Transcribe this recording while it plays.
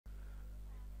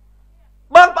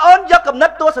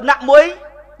ទស្សនៈមួយ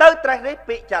ទៅត្រេះនេះ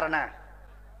ពិចារណា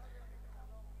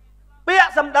ពាក្យ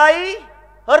សម្ដី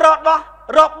រ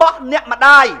បស់អ្នកម្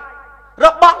ដាយរ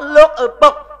បស់លោកឪពុ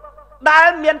កដែល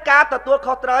មានការទទួល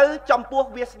ខុសត្រូវចំពោះ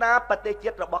វាសនាប្រទេសជា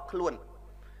តិរបស់ខ្លួន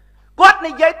គាត់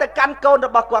និយាយទៅកាន់កូនរ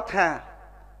បស់គាត់ថា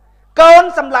កូន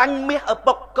សម្លាញ់មាសឪ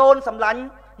ពុកកូនសម្លាញ់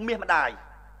មាសម្ដាយ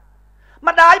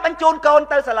បញ្ជូនកូន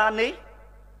ទៅសាលានេះ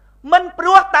មិនព្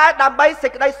រោះតែដើម្បីសេ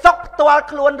ចក្តីសុខផ្ទាល់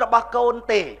ខ្លួនរបស់កូន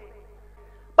ទេ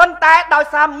ប៉ុន្តែដោយ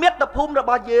សារមាតុភូមិរ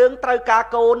បស់យើងត្រូវការ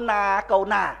កូន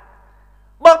ណា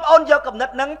បងប្អូនយកគំនិត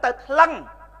ហ្នឹងទៅថ្លឹង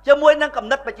ជាមួយនឹងគំ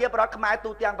និតប្រជាប្រដ្ឋខ្មែរ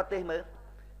ទូទាំងប្រទេសមើល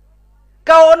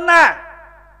កូនណា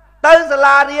ទៅសា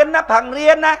លារៀនណាប្រឹងរៀ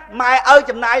នណាម៉ែឲ្យ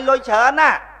ចំណាយលុយច្រើនណា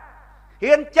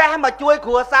ហ៊ានចេះមកជួយ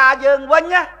គ្រួសារយើងវិញ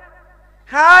ណា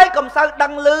ហើយកុំសូវដឹ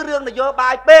ងឮរឿងនយោ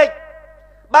បាយពេក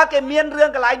បើគេមានរឿង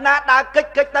កន្លែងណាដើរកិច្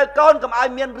ចទៅកូនកុំឲ្យ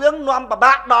មានរឿងនាំពិ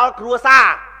បាកដល់គ្រួសារ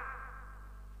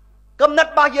គំនិត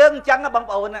របស់យើងអញ្ចឹងបង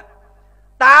ប្អូន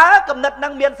តើគំនិតហ្នឹ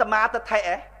ងមានសមាធិទេ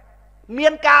មា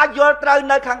នការយល់ត្រូវ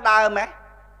នៅខាងដើម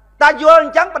តែយល់អ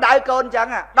ញ្ចឹងបដៅកូនអញ្ចឹង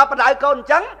ដល់បដៅកូនអ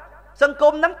ញ្ចឹងសង្គ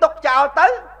មហ្នឹងຕົកចោលទៅ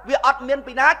វាអត់មាន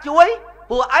ពីណាជួយ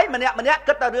ព្រោះអីម្នាក់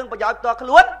គិតតែរឿងប្រយោជន៍ផ្ទាល់ខ្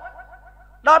លួន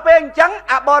ដល់ពេលអញ្ចឹង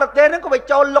អាបរទេសហ្នឹងក៏វា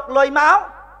ចូលលុកលុយមក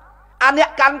អាអ្នក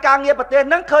កាន់ការងារប្រទេស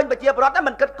ហ្នឹងឃើញប្រជាប្រដ្ឋហ្នឹង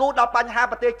មិនគិតគូរដល់បញ្ហា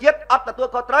ប្រទេសជាតិអត់ទទួល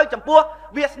ខុសត្រូវចំពោះ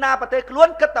វាសនាប្រទេសខ្លួន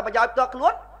គិតតែប្រយោជន៍ផ្ទាល់ខ្លួ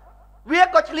នវា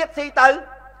ក៏ឆ្លៀតស៊ីទៅ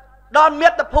ដល់មា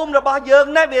តុភូមិរបស់យើង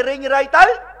នេះវារីងរៃទៅ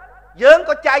យើង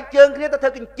ក៏ចែកជើងគ្នាទៅធ្វើ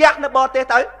កញ្ចាក់នៅបរទេស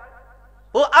ទៅ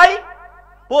ព្រោះអី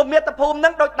ព្រោះមាតុភូមិហ្នឹ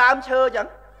ងដូចដើមឈើអញ្ចឹង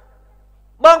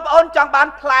បងប្អូនចង់បាន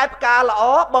ផ្លែផ្កាល្អ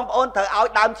បងប្អូនត្រូវឲ្យ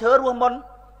ដើមឈើរស់មុន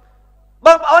ប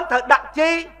ងប្អូនត្រូវដាក់ជី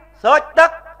ស្រោចទឹ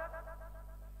ក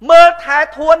មើលថែ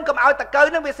ធួនកុំឲ្យតកៅ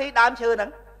នឹងវាស៊ីដើមឈើហ្នឹង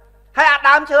ហើយអា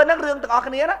ដើមឈើហ្នឹងរឿងទាំងអស់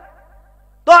គ្នាណា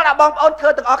តោះដល់បងប្អូនធ្វើ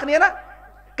ទាំងអស់គ្នាណា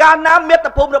កាលណាមា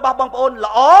តុភូមិរបស់បងប្អូន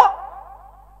ល្អ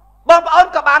បងប្អូន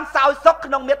ក៏បានសោយសុខ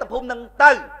ក្នុងមាតុភូមិហ្នឹង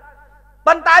ទៅ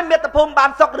ប៉ុន្តែមាតុភូមិបាន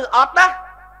សុខឬអត់ណា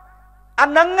អា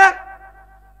ហ្នឹង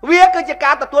វាគឺជា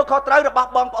ការទទួលខុសត្រូវរបស់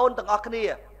បងប្អូនទាំងអស់គ្នា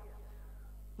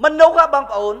មនុស្សបង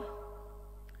ប្អូន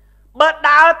បើ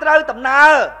ដើរត្រូវដំណើ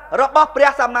ររបស់ព្រះ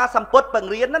សម្មាសម្ពុទ្ធប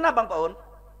ង្រៀនណាបងប្អូន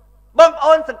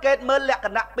សង្កេតមើលលក្ខ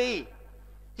ណៈពីរ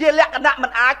ជាលក្ខណៈមិ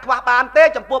នអាចខ្វះបានទេ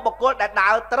ចំពោះបុគ្គលដែលដើ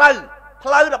រត្រូវផ្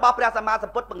លូវរបស់ព្រះសម្មាស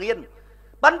ម្ពុទ្ធបង្រៀន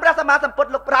បិណ្ឌព្រះសម្មាសម្ពុទ្ធ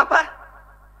លោកប្រាប់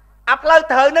អាផ្លូវ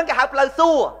ត្រូវហ្នឹងគេហៅផ្លូវ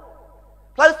សួរ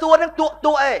ហ្នឹង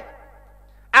ទួអេ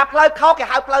អាផ្លូវខុសគេ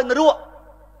ហៅផ្លូវនរក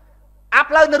អា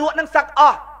ផ្លូវនរកហ្នឹងសឹកអ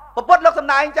ស់ពុទ្ធលោកស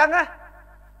ម្ដែងអញ្ចឹង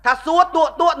ថាសួរ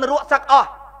ទួនរកសឹកអស់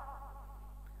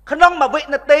ក្នុងមួយវិ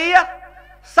នាទី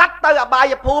សត្វទៅអបា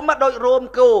យភូមិដូចរោម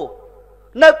គោ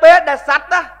នៅពេលដែលសត្វ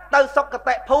ទៅសុគ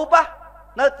តិភព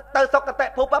នៅទៅសុគតិ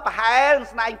ភពប្រហែល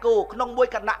ស្នែងគោក្នុងមួយ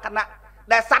គណៈ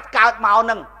ដែលសត្វកើតមកហ្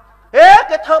នឹង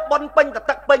គេធ្វើបន់ពេញ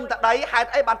ទឹកពេញតដីហេតុ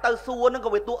អីបានទៅសួរហ្នឹងក៏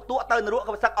វាទួទៅនរក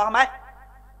ក៏វាសឹកអស់ម៉េច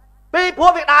ពីព្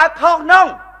រោះវាដើរខុសហ្នឹង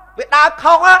វាដើរ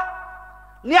ខុស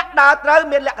អ្នកដើរត្រូវ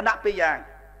មានលក្ខណៈពីរយ៉ាង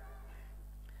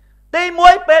ទី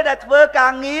1ពេលដែលធ្វើកា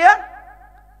រងារ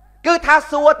គឺថា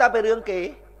សួរតែពីរឿងគេ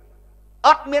អ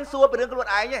ត់មានសួរពីរឿងខ្លួន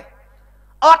ឯងទេ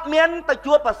អត់មានទៅ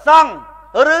ជួបប្រសង់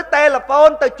ឬទេលេហ្វូន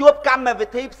ទៅជួបកម្មវិ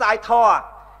ធីផ្សាយធម៌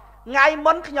ថ្ងៃ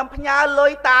មុនខ្ញុំផ្ញើលុ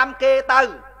យតាមគេទៅ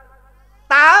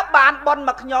តើបានបន់ម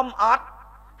កខ្ញុំអត់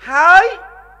ហើយ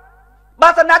បើ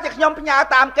សិនជាខ្ញុំផ្ញើ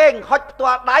តាមគេហុចផ្ទា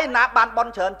ល់ដៃណាបានប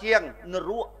ន់ច្រើនជាងន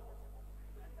រក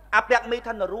អាពាក់មី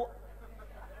ថានរក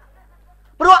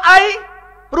ព្រោះអី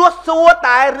ព្រោះសួរ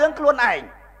តែរឿងខ្លួនឯង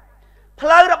ផ្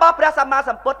លូវរបស់ព្រះសម្មា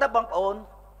សម្ពុទ្ធបងប្អូន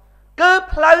គឺ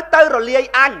ផ្លូវទៅរលាយ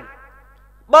អញ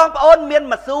បងប្អូនមាន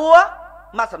មកសួរ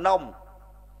មកសនំ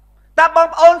តែបង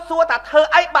ប្អូនសួរថាធ្វើ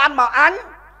អីបានមកអញ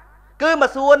គឺមក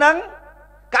សួរហ្នឹង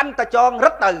កាន់តែចងរឹ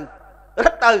តទៅ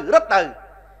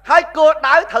ហើយគោល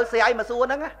ដៅត្រូវស្រាយមកសួរ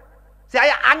ហ្នឹងស្រាយ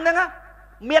អញហ្នឹង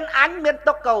មានអញមាន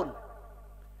ទុកកូន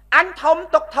អញធំ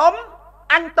ទុកធំ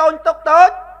អញតូចទុកតូច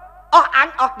អស់អញ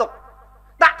អស់ទុក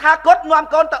ដាក់ថាគត់នាំ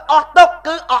កូនទៅអស់ទុក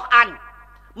គឺអស់អញ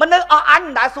មនុស្សអស់អញ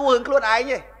មិនដែលសួររឿងខ្លួនឯង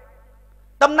ទេ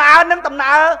ដំណើរនឹងដំ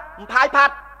ណើរបំផាយផា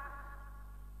ត់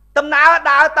ដំណើរ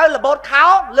ដើរទៅលបោតខោ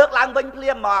លើកឡើងវិញភ្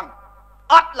លាមហ្មង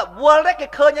អត់រវល់ទេគេ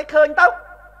ឃើញឲ្យឃើញទៅ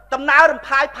ដំណើររំ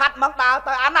ផាយផាត់ហ្មងដើរ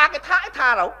ទៅអាណាគេថាទៅ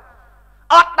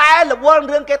អត់ដែលរវល់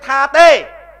រឿងគេថាទេ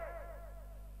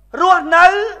រស់នៅ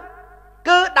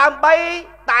គឺដើម្បី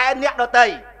តែអ្នកដទៃ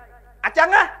អញ្ចឹង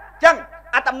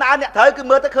អាដំណើរអ្នកត្រូវគឺ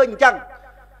មើលទៅឃើញអញ្ចឹង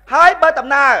ហើយបើដំ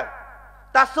ណើរ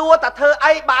តាសួរតាធ្វើ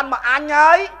អីបានមកអញ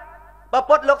ហើយបើ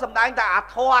ពុតលោកសំដែងតាអា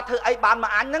ធွာធ្វើអីបានម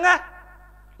កអញហ្នឹង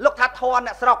លោកថាធွာ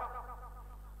អ្នកស្រុក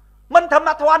មិនធម្ម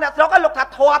តាធွာអ្នកស្រុកឯងលោកថា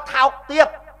ធွာថោកទៀត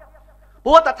ព្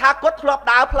រោះតថាគតធ្លាប់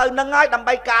ដើរផ្លូវហ្នឹងហើយដើម្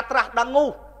បីការត្រាស់ដឹងនោះ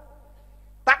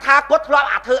តថា ថាគាត់ធ្លាប់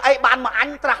អាធ្វើអីបានមកអញ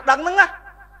ត្រាស់ដឹងហ្នឹងណា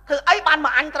ធ្វើអីបានម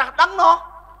កអញត្រាស់ដឹងណោះ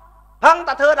ហឹង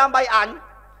តែធ្វើដើម្បីអញ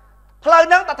ផ្លូវ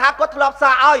ហ្នឹងតថាគាត់ធ្លាប់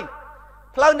សារឲ្យ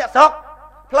ផ្លូវអ្នកស្រុក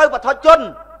ផ្លូវបឋមជន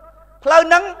ផ្លូវ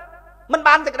ហ្នឹងមិន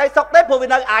បានសេចក្តីសុខទេព្រោះវា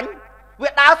នៅអញវា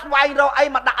ដើរស្វែងរកអី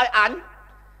មកដាក់ឲ្យអញ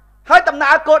ហើយដំណើ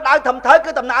រគោលដៅត្រឹមត្រូវ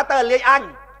គឺដំណើរទៅលាយអញ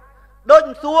ដូច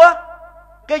សួរ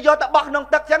គេយកទៅបោះក្នុង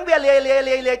ទឹកចឹងវាលាយ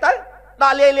ទៅដ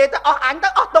ល់លាយទៅអស់អញទៅ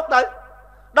អស់ទុកទៅ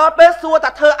ដល់ពេលសួរតែ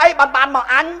ធ្វើអីបានមក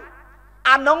អញ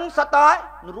អានុងសតើ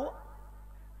នរក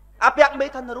អាពាក់មេ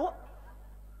ថានរក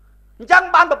អញ្ចឹង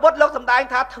បានប្រពុតលោកសម្ដែង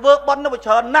ថាធ្វើបុណ្យនៅ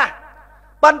ច្រើនណាស់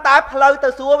ប៉ុន្តែផ្លូវទៅ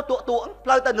សួរទួផ្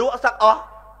លូវទៅនរកសឹកអស់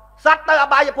សត្វទៅអ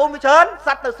បាយភូមិវាច្រើនស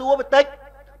ត្វទៅសួរវាតិច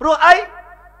ព្រោះអី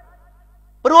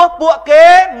ព្រោះពួកគេ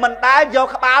មិនដែលយក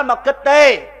ក្បាលមកគិតទេ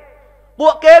ពួ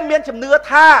កគេមានជំនឿ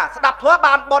ថាស្ដាប់ធម៌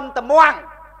បានបុណ្យត្មង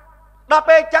ដល់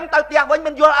ពេលអញ្ចឹងទៅផ្ទះវិញ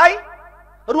មិនយល់អី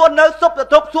រស់នៅសុបទៅ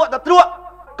ទប់សួកទៅត្រួក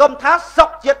កុំថាសុក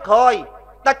ជាតិក្រោយ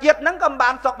តែជាតិហ្នឹងក៏មិនបា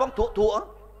នសុកផងធួ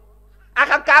អា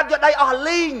ខាងកើតយកដៃអស់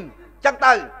លីងអញ្ចឹង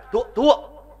ទៅធួអ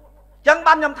ញ្ចឹង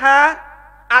បានខ្ញុំថា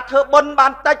អាចធ្វើបុណ្យបា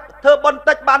នតិចធ្វើបុណ្យ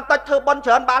តិចបានតិចធ្វើបុណ្យ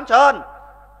ច្រើនបានច្រើន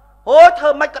អូយធ្វើ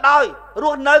មិនក៏ដោយរ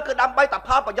ស់នៅគឺដើម្បីតែផ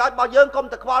លប្រយោជន៍របស់យើងកុំ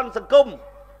តែខ្វល់សង្គម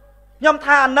ខ្ញុំ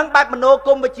ថាអានឹងបែបមនោគ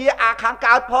មវិជ្ជាអាខាង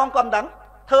កើតផងក៏មិនដឹង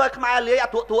ធ្វើឲ្យខ្មែរលាយអា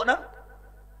ធួហ្នឹង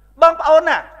បងប្អូន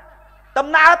ណាដំ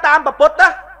ណើរតាមពុទ្ធណា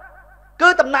គឺ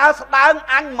ដំណើរស្ដើង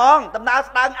អញហ្មងដំណើរ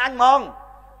ស្ដើងអញហ្មង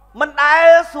មិនដែល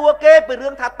សួរគេពីរឿ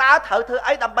ងថាតើត្រូវធ្វើ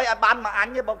អីដើម្បីឲ្យបានមកអញ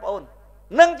ទេបងប្អូន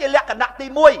នឹងជាលក្ខណៈទី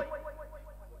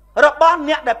1របស់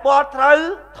អ្នកដែលពោលត្រូវ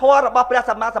ធម៌របស់ព្រះ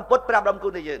សម្មាសម្ពុទ្ធប្រាប់ដំគុ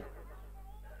ណដល់យើង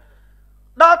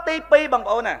ដល់ទី2បង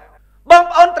ប្អូនណាបង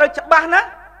ប្អូនត្រូវច្បាស់ណា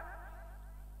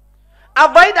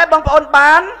អ្វីដែលបងប្អូន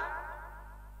បាន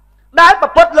ដែលប្រ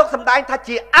ពុតលោកសម្ដែងថា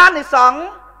ជាអានិសង្ឃ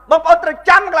បងប្អូនត្រូវ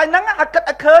ចាំកន្លែងហ្នឹងឲ្យគិត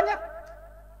ឲ្យឃើញ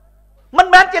មិន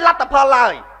មែនជាលទ្ធផលឡើ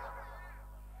យ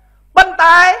ប៉ុន្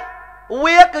តែ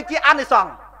វាគឺជាអានិសង្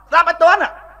ឃស្ដាប់ឲ្យតន់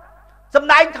សម្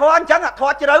ដែងធម៌អញ្ចឹងធ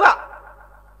ម៌ជ្រៅ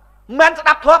មិនស្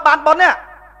ដាប់ធម៌បានប៉ុនទេ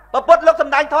ប្រពុតលោកស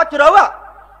ម្ដែងធម៌ជ្រៅ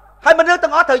ហើយមនុស្ស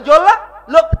ទាំងអស់ត្រូវយល់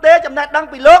លោកផ្ទេរចំណេះដឹង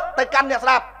ពីលោកទៅកាន់អ្នកស្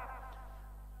ដាប់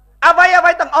អ្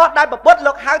វីទាំងអស់ដែលប្រពុត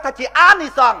លោកហៅថាជាអានិ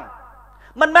សង្ឃ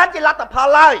មិនមែនជាលទ្ធផល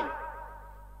ឡើយ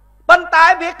ប៉ុន្តែ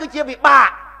វាគឺជាវិបាក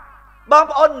បង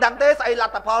ប្អូនមិនដឹងទេស្អីល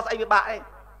ទ្ធផលស្អីវិបាកអី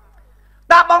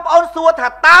តើបងប្អូនសួរថា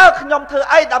តើខ្ញុំធ្វើ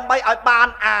អីដើម្បីឲ្យបាន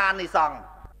អានិសង្ឃ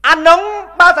អានោះ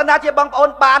បើសិនជាបងប្អូន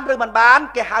បានឬមិនបាន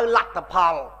គេហៅលទ្ធផ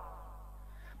ល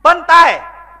ប៉ុន្តែ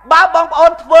បើបងប្អូ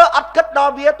នធ្វើអត់គិតដ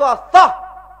ល់វាទោះសោះ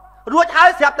រួចហើយ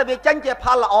ស្រាប់តែវាចេញជាផ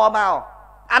លល្អមក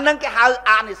អានឹងគេហៅ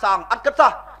អានិសង្ឃអត់គិត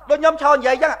សោះដូចខ្ញុំឈរនិ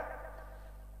យាយចឹង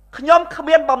ខ្ញុំគ្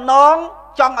មានបំណង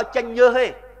ចង់ឲ្យចេញញើសទេ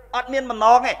អត់មានបំណ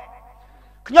ងទេ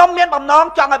ខ្ញុំមានបំណង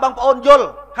ចង់ឲ្យបងប្អូនយល់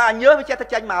ថាញើសវាចេះតែ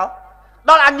ចេញមក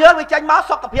ដល់អាញើសវាចេញមក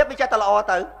សុខភាពវាចេះតែល្អ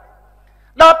ទៅ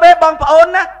ដល់ពេលបងប្អូន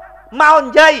ណាមកនិ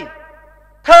យាយ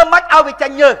ធ្វើម៉េចឲ្យវាចេ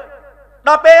ញញើសដ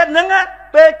ល់ពេលហ្នឹង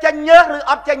ពេលចេញញើសឬ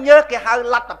អត់ចេញញើសគេហៅ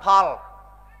លទ្ធផល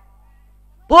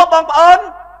ពួកបងប្អូន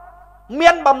មា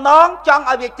នបំណងចង់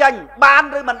ឲ្យវាចេញបាន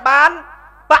ឬមិនបាន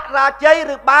បរាជ័យ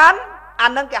ឬបានអា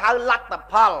នឹងគេហៅលទ្ធ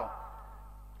ផល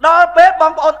ដល់ពេលប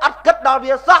ងប្អូនអត់គិតដល់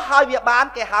វាសោះហើយវាបាន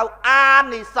គេហៅអា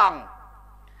និសង្ឃ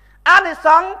អានិស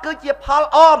ង្ឃគឺជាផល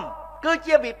អមគឺ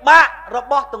ជាវិបាករ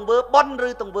បស់ទង្វើបុណ្យឬ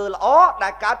ទង្វើល្អដែ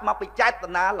លកើតមកពីចេត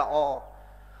នាល្អ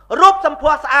រូបសម្ផ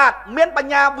ស្សស្អាតមានប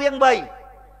ញ្ញាវៀងវៃ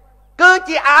គឺ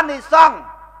ជាអានិសង្ឃ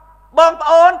បងប្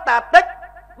អូនតាតិច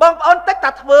បងប្អូនតិច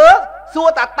តាធ្វើសួរ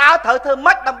តាតើត្រូវធ្វើ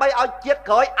ម៉េចដើម្បីឲ្យជាតិ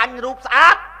ក្រោយអញរូបស្អា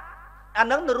តអា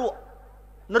នឹងនរក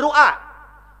ព្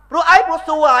រោះអីព្រោះ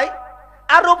សួរហើយ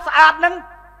អារូបស្អាតនឹង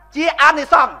ជាអានិ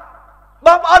សង្ឃប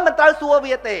ងប្អូនមិនត្រូវសួរ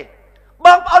វាទេប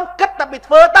ងប្អូនគិតតែពី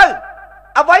ធ្វើទៅ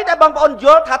អ្វីដែលបងប្អូនយ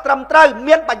ល់ថាត្រឹមត្រូវ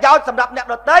មានប្រយោជន៍សម្រាប់អ្នក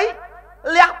ដទៃ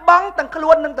លះបង់ទាំងខ្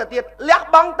លួននឹងទៅទៀតលះ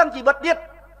បង់ទាំងជីវិតទៀត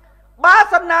បើ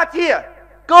សិនណាជា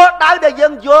គោលដៅដែលយើ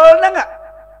ងយល់ហ្នឹង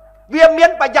វាមាន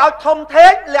ប្រយោជន៍ធំធេ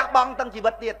ងលះបង់ទាំងជី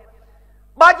វិតទៀត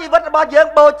បើជីវិតរបស់យើង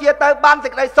បូជាទៅបានសេ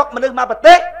ចក្តីសុខមនុស្សមកប្រ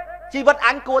ទេសជីវិតអ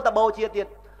ញគួរតែបូជាទៀត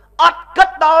អត់គិត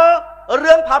ដល់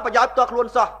រឿងផលប្រយោជន៍ផ្ទាល់ខ្លួន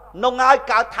សោះនោះហើយ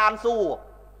កើតឋានសួគ៌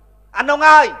អានោះ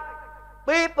ហើយ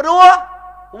ពីព្រោះ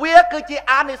វាគឺជា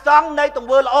អានិសង្ឃនៃទង្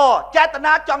វើល្អចេត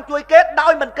នាចង់ជួយគេដោ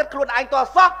យមិនគិតខ្លួនឯងត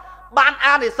សោះបាន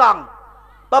អានិសង្ឃ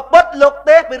ប្រពុតលោក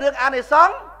ទេពីរឿងអានិស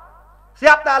ង្ឃស្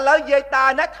រាប់តែឥឡូវនិយាយតា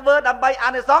នេះធ្វើដើម្បីអា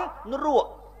និសង្ឃន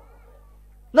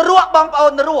រកបងប្អូ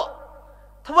ននរក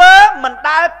ធ្វើមិន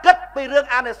ដែលគិតពីរឿង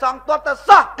អានិសង្ឃទាល់តែ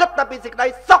សោះគិតតែពីសេចក្តី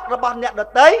សុខរបស់អ្នកដ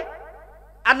ទៃ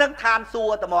អានឹងឋានសួ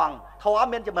គ៌ត្មងធម៌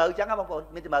មានជំរឿអញ្ចឹងបងប្អូន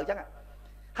មានជំរឿអញ្ចឹង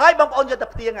ហើយបងប្អូនយកទៅ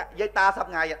ផ្ទៀងនិយាយតាស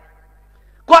ប្ងៃ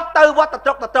គាត់ទៅវត្តត្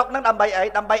រកហ្នឹងដើម្បីអី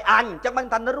ដើម្បីអញអញ្ចឹងមិន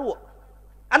ថានរក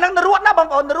អានឹងនរកណាបង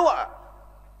ប្អូននរក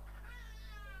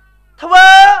ធ្វើ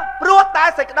ព្រោះតែ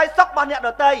សេចក្តីសុខរបស់អ្នកដ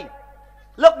ទៃ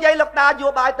លោកយាយលោកតាយោ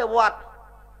បាយទៅវត្ត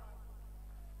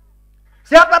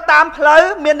ស្រាប់តែតាមផ្លូវ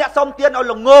មានអ្នកសុំទានឲ្យ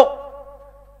ល្ងោក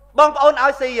បងប្អូនឲ្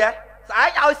យស៊ីហ៎ស្អែ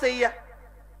កឲ្យស៊ីហ៎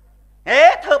ហេ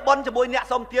ធ្វើបន់ជាមួយអ្នក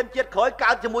សុំទានជាតិក្រោយ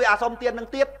កើតជាមួយអាសុំទាននឹង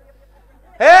ទៀត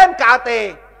ហេមិនកើតទេ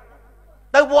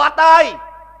ទៅវត្តហើយ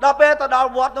ដល់ពេលទៅដល់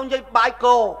វត្តនោះនិយាយបាយ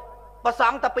គោប្រស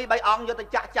ង់តែ2 3អង្គយកទៅ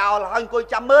ចាក់ចោលហើយអង្គុយ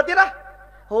ចាំមើលទៀតណា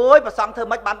ហួយប្រសង់ធ្វើ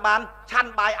ម៉េចបានឆា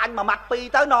ន់បាយអញមួយម៉ាត់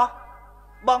2ទៅណោះ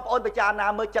បងប្អូនពិចារណា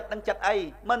មើលចិត្តនឹងចិត្តអី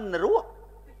មិនរស់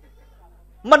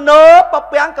មโนព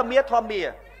ពាំងកមាធម្មា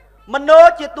មโน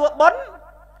ជាតួបុណ្យ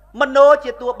មโน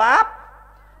ជាតួបាប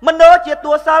មโนជា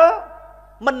តួសិល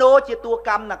មโนជាតួក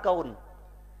ម្មណាកូន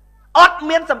អត់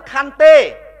មានសំខាន់ទេ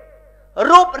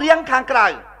រូបរាងខាងក្រៅ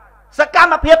សក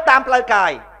ម្មភាពតាមផ្លូវកា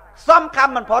យសំខា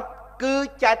ន់បំផុតគឺ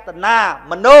ចេតនា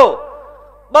មโน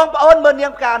បងប្អូនមើលនា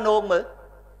ងផ្កានោងមើល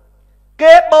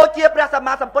គេបូជាព្រះសម្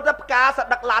មាសម្ពុទ្ធផ្កាស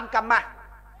ដឹកឡានកម្មៈ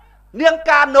នាង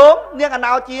កានោងនាងអ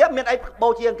ណោជាមានអីបូ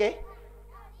ជាគេ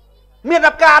មាន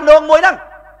តែផ្កានោងមួយហ្នឹង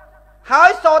ហើយ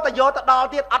សូតយោទៅដល់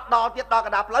ទៀតអត់ដល់ទៀតដល់ក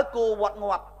ណ្ដាលផ្លូវគូវត្ត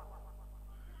ងាប់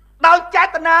ដោយចេ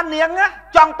តនានាង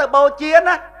ចង់ទៅបូជា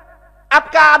ណាអ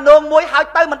ផ្កានោងមួយហើយ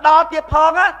ទៅមិនដល់ទៀតផ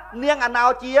ងនាងអណោ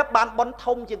ជាបានបន់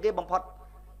ធំជាងគេបំផុត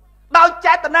ដោយ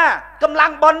ចេតនាកម្លាំ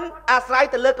ងបន់អាស្រ័យ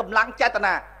ទៅលើកម្លាំងចេត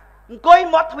នាអង្គុយ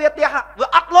មាត់ទ្វារផ្ទះវា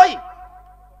អត់លុយ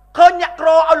ឃើញអ្នកក្រ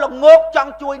ឲ្យល្ងោកច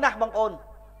ង់ជួយណាស់បងប្អូន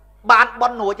បានប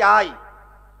ន់រួចហើយ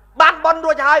បានបន់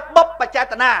រួចហើយបុព្វចេ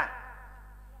តនា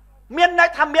មានន័យ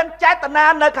ថាមានចេតនា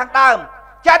នៅខាងដើម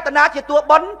ចេតនាជាតួ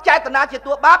បុណ្យចេតនាជា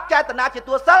តួបាបចេតនាជា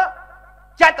តួសិល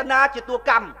ចេតនាជាតួ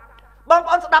កម្មបងប្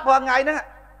អូនស្ដាប់រាល់ថ្ងៃហ្នឹង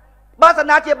បើសិ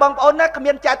នជាបងប្អូនគ្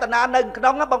មានចេតនានៅក្នុ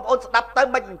ងបងប្អូនស្ដាប់ទៅ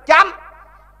មិនចាំ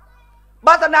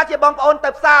បើសិនជាបងប្អូនទៅ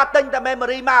ផ្សារទិញតែ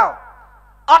memory មក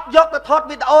អត់យកទៅថត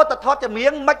វីដេអូទៅថតចម្រៀ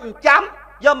ងមិនចាំ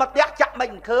យកមកផ្ទះចាក់មិ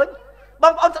នឃើញប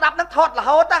ងប្អូនស្ដាប់នឹងថតរ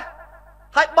ហូតណា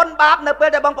ហើយបុណ្យបាបនៅពេល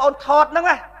ដែលបងប្អូនថតហ្នឹង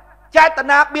ចេត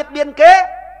នាបៀតបៀនគេ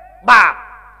បាប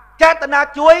ចេតនា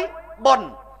ជួយបុណ្យ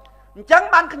អញ្ចឹង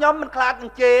បានខ្ញុំមិនខ្លាចនឹ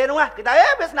ងជេរនោះគេថា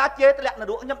វាសនាជេរទម្លាក់ន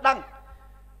រកខ្ញុំដឹង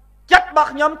ចិត្តរបស់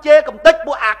ខ្ញុំជេរកំតិច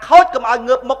ពួកអាខូចកុំឲ្យ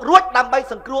ងើបមុខរួចដើម្បី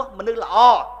សង្គ្រោះមនុស្សល្អ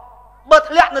បើ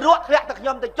ធ្លាក់នរកធ្លាក់តែខ្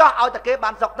ញុំទៅចោះឲ្យតែគេបា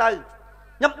នសុខទៅ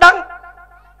ខ្ញុំដឹង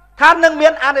ថានឹងមា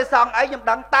នអានិសង្សអីខ្ញុំ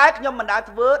ដឹងតែខ្ញុំមិនដែល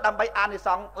ធ្វើដើម្បីអានិស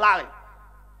ង្សឡើយ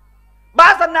បើ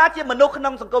សិនណាជាមនុស្សក្នុ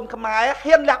ងសង្គមខ្មែរ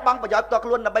ហ៊ានលះបង់ប្រយោជន៍ផ្ទាល់ខ្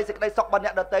លួនដើម្បីសេចក្តីសុខរបស់អ្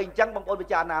នកដទៃអញ្ចឹងបងប្អូនពិ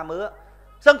ចារណាមើល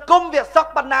សង្គមវាសុខ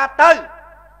បណ្ណាទៅ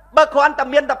បើគ្រាន់តែ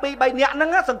មានតែ2 3នាក់ហ្នឹង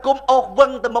សង្គមអូសវឹ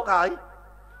ងទៅមុខហើយ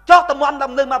ចុះតម្រាំ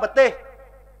ដំណឹងមកប្រទេស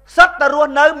សិតតែរ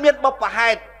ស់នៅមានបុព្វ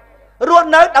ហេតុរស់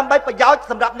នៅដើម្បីប្រយោជន៍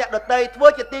សម្រាប់អ្នកដទៃធ្វើ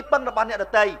ជាទីពឹងរបស់អ្នកដ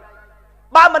ទៃ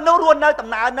បើមនុស្សរស់នៅដំ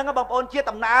ណើរហ្នឹងបងប្អូនជា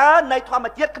ដំណើរនៃធម្ម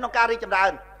ជាតិក្នុងការរីកចម្រើ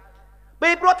នពី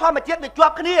ព្រោះធម្មជាតិវាជា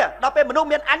ប់គ្នាដល់ពេលមនុស្ស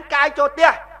មានអញកាយចូលផ្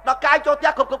ទះដល់កាយចូលផ្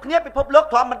ទះគ្រប់គ្នាពិភពលោក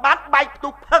ធម្មមិនបានបែកផ្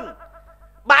ទុះផឹង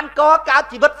បានកកើត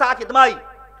ជីវិតសារជាថ្មី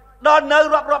ដល់នៅ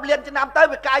រាប់លានឆ្នាំទៅ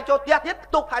វាកាយចូលផ្ទះទៀត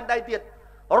ផ្ទុះផែនដីទៀត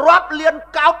រាប់លាន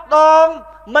កោតដង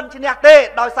មិនឈ្នះទេ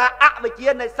ដោយសារអវិជ្ជា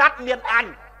នៃសត្វមានអញ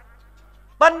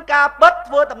បិណ្ឌការពិត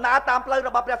ធ្វើដំណើរតាមផ្លូវរ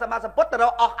បស់ព្រះសម្មាសម្ពុទ្ធទៅរ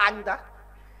កអស់អញតា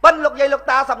បិណ្ឌលោកយាយលោក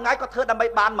តាសម្ងាយក៏ធ្វើដើម្បី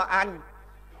បានមកអញ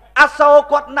អាសូរ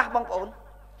គាត់ណាស់បងប្អូន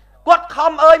គាត់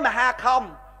ខំអើយមហាខំ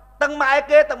ទាំងម៉ែ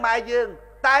គេទាំងម៉ែយើង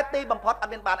តែទីបំផុតអ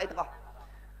ត់មានបានអីទាំងអស់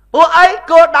ពួកអី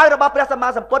គោលដៅរបស់ព្រះសម្មា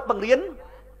សម្ពុទ្ធបង្រៀន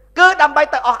គឺដើម្បី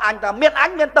ទៅអស់អញតាមានអ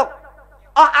ញមានទុក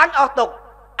អស់អញអស់ទុក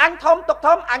អញធំទុក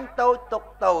ធំអញតូចទុក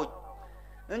តូច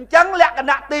អញ្ចឹងលក្ខ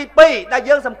ណៈទី2ដែល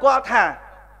យើងសម្គាល់ថា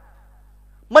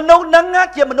មនុស្សនឹង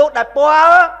ជាមនុស្សដែលពា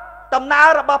ល់ដំណើរ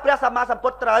របស់ព្រះសម្មាសម្ពុ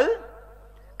ទ្ធត្រូវ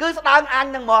គឺស្ដើងអញ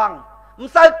នឹងហ្មងមិន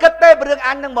សូវគិតទេពីរឿងអ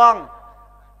ញនឹងហ្មង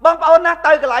បងប្អូនណា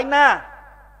ទៅកន្លែងណា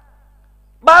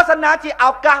បើសិនណាជាឱ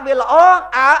កាសវាល្អ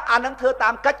អានឹងធ្វើតា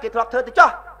មកិច្ចគេធ្លាប់ធ្វើទៅចុះ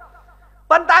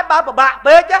ប៉ុន្តែបើពិបាក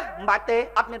ពេកមិនបាច់ទេ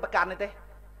អត់មានប្រកាន់ទេ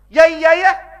យាយ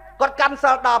គាត់កាន់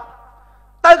សិល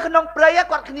10ទៅក្នុងព្រៃ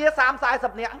គាត់គ្នា30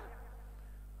 40នាក់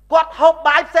គាត់ហូប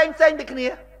បាយផ្សេងពីគ្នា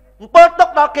7ទុក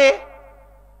ដល់គេ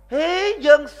ហេ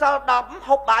យើងសិល10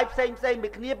ហូបបាយផ្សេងពី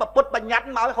គ្នាប្រពុតបញ្ញត្តិ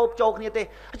មកហូបចូលគ្នាទេ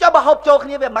ចុះបើហូបចូលគ្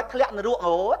នាវាមិនធ្លាក់នរក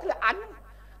អូធ្លាក់អញ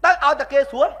ទៅឲ្យតែគេ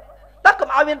ស្រួលតែកុំ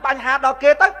ឲ្យមានបញ្ហាដល់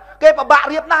គេទៅគេពិបាក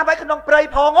រៀបណាស់ໄວក្នុងព្រៃ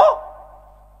ផងអូ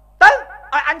ទៅ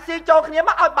ឲ្យអញស៊ីចូលគ្នាម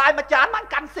កឲ្យបាយមួយចានមក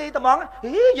កាន់ស៊ីតែហ្មង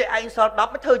ហីយាយឯងសិល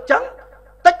10មិនធ្វើចឹង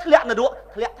តិចធ្លាក់នរក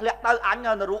ធ្លាក់ទៅអញ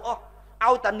នរក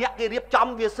អូឲ្យតែអ្នកគេរៀបចំ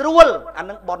វាស្រួលអា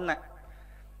នឹងប៉ុនណា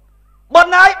ប៉ុន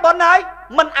ហើយ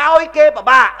មិនឲ្យគេពិ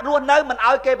បាករស់នៅមិន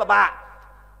ឲ្យគេពិបាក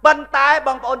ប៉ុន្តែប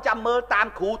ងប្អូនចាំមើលតាម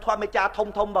គ្រូធម្មចារធំ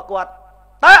របស់គាត់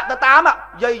ទៅតាម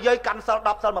យាយកាន់សិល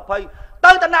10សិល20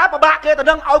ទៅតាណាពិបាកគេទៅ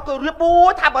នឹងឲ្យគេរៀបអូ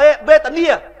ថាវេទនា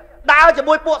ដើរជា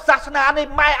មួយពួកសាសនានេះ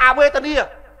ម៉ែអាវេទនា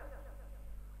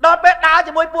ដល់ពេលដើរ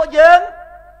ជាមួយពួកយើង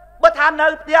បើថានៅ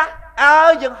ផ្ទះ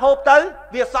យើងហូបទៅ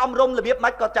វាសំរុំរបៀបម៉េ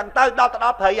ចក៏ចឹងទៅដល់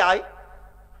ព្រៃហើយ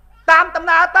តាមដំ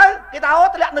ណើរទៅគេថាអូ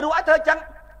ធ្លាក់នរកឲ្យធ្វើចឹង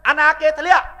អាណាគេធ្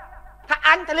លាក់ថាអ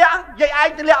ញធ្លាក់យាយឯង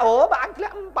ធ្លាក់អូបើអញធ្លា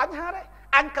ក់បញ្ហាទេ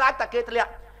អញខ្លាចតែគេធ្លាក់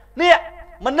នេះ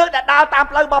មនុស្សដែលដើរតាម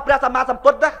ផ្លូវរបស់ព្រះសម្មាសម្ពុ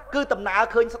ទ្ធគឺដំណើរ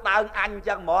ឃើញស្ដើងអញ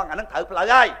ចឹងហ្មងអានឹងត្រូវផ្លូវ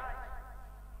ហើយ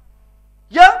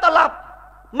យើងត្រឡប់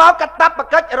មកកាតព្វ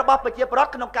កិច្ចរបស់ប្រជាពលរដ្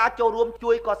ឋក្នុងការចូលរួម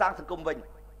ជួយកសាងសង្គមវិញ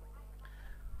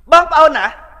បងប្អូនណា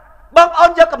បងប្អូ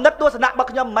នយកកំណត់ទស្សនៈរបស់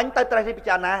ខ្ញុំមិញទៅត្រេះរិះពិ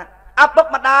ចារណាឪពុក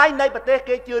ម្ដាយនៃប្រទេស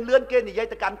គេជឿនលឿនគេនិយាយ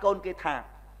ទៅកាន់កូនគេថា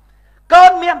កូ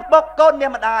នមាសឪពុកកូនមាស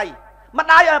ម្ដាយ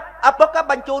ឪពុកក៏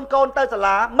បញ្ជូនកូនទៅសា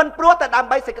លាមិនព្រោះតែដើម្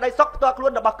បីសេចក្តីសុខផ្ទាល់ខ្លួ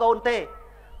នរបស់កូនទេ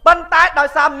ប៉ុន្តែដោយ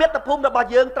សារមាតុភូមិរបស់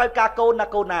យើងត្រូវការកូនណា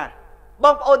កូនណាប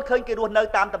ងប្អូនឃើញគេរស់នៅ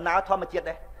តាមដំណើរធម្មជាតិ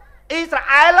ដែរអ៊ីស្រា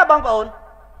អែលបងប្អូន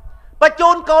បញ្ជូ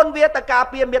នកូនវាទៅការ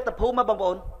ពារមាតុភូមិបងប្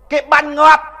អូនគេបាញ់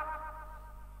ងាប់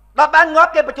ដល់បានងា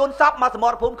ប់គេបញ្ជូនសពមកសម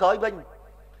រភូមិក្រោយវិញ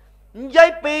និយាយ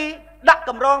ពីដាក់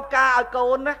កម្រងផ្កាឲ្យកូ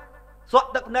នណាស្រក់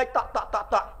ទឹកភ្នែកត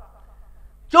ក់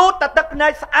ជូតតែទឹកភ្នែ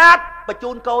កស្អាតបញ្ជូ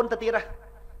នកូនទៅទៀត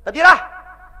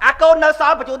អាកូននៅស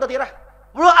ល់បញ្ជូនទៅទៀត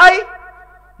ព្រោះអី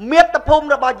មាតុភូមិ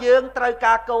របស់យើងត្រូវ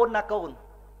ការកូនណាកូន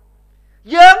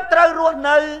យើងត្រូវរស់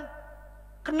នៅ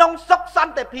ក្នុងសុខស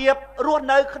ន្តិភាពរស់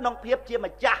នៅក្នុងភាពជា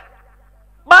ម្ចាស់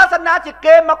បើសិនណាជា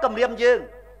គេមកគំរាមយើង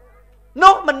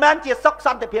នោះមិនមែនជាសុខស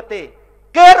ន្តិភាពទេ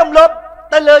គេរំលោភ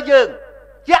ទៅលើយើង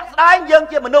ជាក់ស្ដែងយើង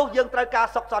ជាមនុស្សយើងត្រូវការ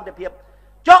សុខសន្តិភាព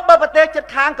ចុះបើប្រទេសជិត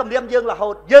ខាងគំរាមយើងរហូ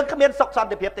តយើងគ្មានសុខស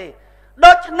ន្តិភាពទេ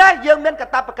ដូច្នេះយើងមានកា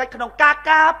តព្វកិច្ចក្នុងការ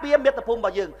ការពារមាតុភូមិរប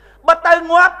ស់យើងបើទៅ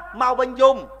ងាប់មកវិញ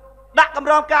យំដាក់ក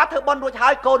ម្រងការធ្វើបន់រួចហើ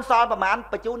យកូនសល់ប្រមាណ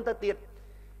បញ្ជូនទៅទៀត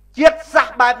ជាតិសាស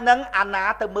បែបហ្នឹងអាណា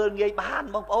ទៅមើលងាយបាន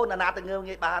បងប្អូនអាណាទៅងើ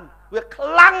ងាយបានវាខ្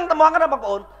លាំងតែហ្មងណាបងប្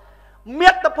អូនមា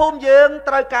តុភូមិយើង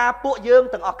ត្រូវការពួកយើង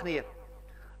ទាំងអស់គ្នា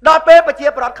ដល់ពេលប្រជា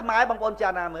ប្រដ្ឋខ្មែរបងប្អូនចា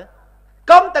ណាមើល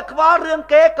កុំតែខ្វល់រឿង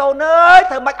គេកូនអើយ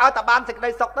ធ្វើម៉េចឲ្យតែបានសេចក្តី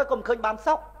សុខទៅកុំឃើញបាន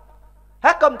សុខ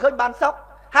ហើយកុំឃើញបានសុខ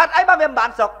ហេតុអីបានវាមិនបា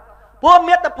នសុខព្រោះ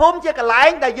មាតុភូមិជាកន្លែ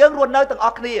ងដែលយើងរស់នៅទាំងអ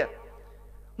ស់គ្នា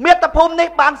មាតុភូមិនេះ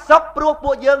បានសុខព្រោះ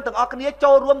ពួកយើងទាំងអស់គ្នា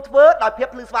ចូលរួមធ្វើដោយភាព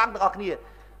ភ្លឺស្វាងទាំងអស់គ្នា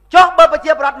ចុះបើប្រ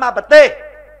ជាប្រដ្ឋមកប្រទេស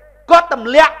គាត់ទ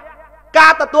ម្លាក់កា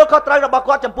រទទួលខុសត្រូវរបស់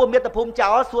គាត់ចំពោះមាតុភូមិចោ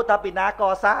លសួរថាពីណាក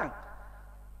សាង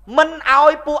មិនឲ្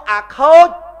យពួកអាខូច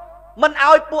មិន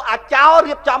ឲ្យពួកអាចោ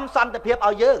រៀបចំសន្តិភាព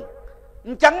ឲ្យយើងអ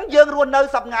ញ្ចឹងយើងរស់នៅ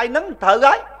សប្ថ្ងៃហ្នឹងត្រូវ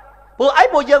ហើយព្រោះអី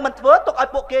ពួកយើងមិនធ្វើទុកឲ្យ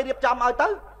ពួកគេរៀបចំឲ្យទៅ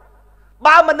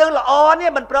បើមនុស្សល្អនេះ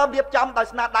មិនព្រមរៀបចំដោយ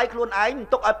ស្នាដៃខ្លួនឯង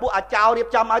ទុកឲ្យពួកអាចោរៀប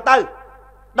ចំឲ្យទៅ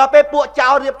ដល់ពេលពួកចោ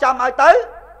រៀបចំឲ្យទៅ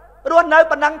រស់នៅ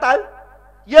ប៉ុណ្ណឹងទៅ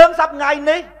យើងសប្ថ្ងៃ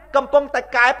នេះកំពុងតែ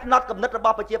កែផ្នត់គំនិតរប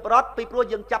ស់ប្រជាពលរដ្ឋពីព្រោះ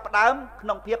យើងចាប់ផ្ដើមក្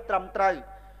នុងភាពត្រឹមត្រូវ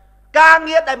ការ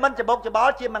ងារដែលមិនច្បុកច្ប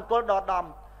ល់ជាមង្គលដល់ដំ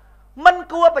មិន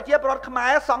គួរប្រជាពលរដ្ឋខ្មែ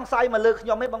រសង្ស័យមកលើខ្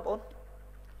ញុំទេបងប្អូន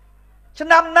ឆ្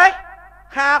នាំនេះ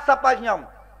50ហើយខ្ញុំ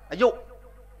អាយុ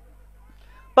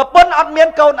ប្រពន្ធអត់មាន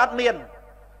កូនអត់មាន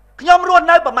ខ្ញុំរស់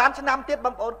នៅប្រហែលឆ្នាំទៀតប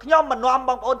ងប្អូនខ្ញុំមិននាំ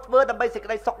បងប្អូនធ្វើដើម្បីសេច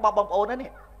ក្តីសុខរបស់បងប្អូនទេនេះ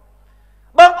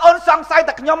បងប្អូនសង្ស័យ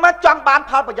តែខ្ញុំចង់បាន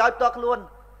ផលប្រយោជន៍ផ្ទាល់ខ្លួន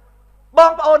ប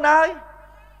ងប្អូនហើយ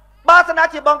បើសិនណា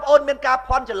ជាបងប្អូនមានការ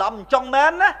ភ័ន្តច្រឡំចង់មែ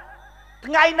នណា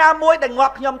ថ្ងៃណាមួយដែលងា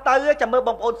ប់ខ្ញុំទៅចាំមើលប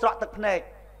ងប្អូនស្រក់ទឹកភ្នែក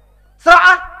ស្រ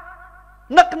ក់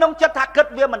នឹកក្នុងចិត្តថាគិត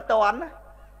វាមិនតាន់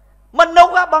មនុស្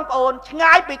សបងប្អូនឆ្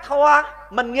ងាយពីធម៌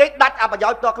មិនងាយដាច់អប្រយោ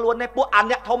ជន៍ផ្ទាល់ខ្លួនទេពួកអា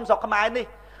អ្នកធំស្រុកខ្មែរនេះ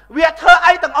វាធ្វើ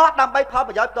អីទាំងអស់ដើម្បីផល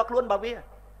ប្រយោជន៍ផ្ទាល់ខ្លួនរបស់វា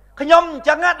ខ្ញុំអញ្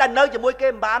ចឹងដែលនៅជាមួយគេ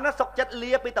មិនបានសុខចិត្ត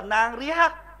លាពីតំណាងរា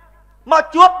ជមក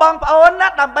ជួបបងប្អូនណា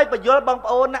ដើម្បីបញ្យល់បងប្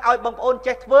អូនណាឲ្យបងប្អូន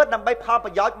ចេះធ្វើដើម្បីផលប្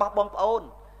រយោជន៍របស់បងប្អូន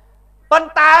ប៉ុន្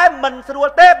តែមិនស្រួល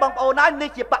ទេបងប្អូនហើយនេះ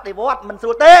ជាបដិវត្តមិនស្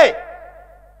រួលទេ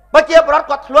ប្រជាពលរដ្ឋ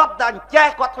គាត់ធ្លាប់តែចេះ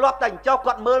គាត់ធ្លាប់តែចុះ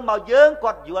គាត់មើលមកយើង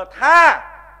គាត់យល់ថា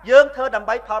យើងធ្វើដើម្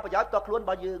បីផលប្រយោជន៍ផ្ទាល់ខ្លួនរ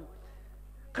បស់យើង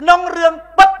ក្នុងរឿង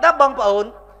ពិតណាបងប្អូន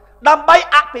ដើម្បី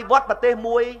អភិវឌ្ឍប្រទេស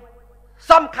មួយ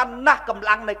សំខាន់ណាស់កម្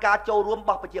លាំងនៃការចូលរួមរប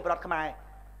ស់ប្រជាពលរដ្ឋខ្មែរ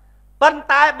ប៉ុន្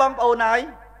តែបងប្អូនហើយ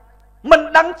មិន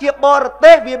ដឹងជាបរ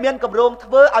ទេសវាមានកម្រងធ្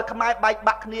វើឲ្យខ្មែរបែក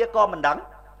បាក់គ្នាក៏មិនដឹង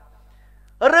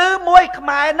ឬមួយខ្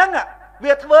មែរហ្នឹង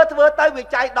វាធ្វើទៅវា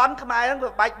ចៃដន្យខ្មែរហ្នឹង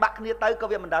វាបែកបាក់គ្នាទៅក៏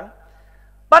វាមិនដឹង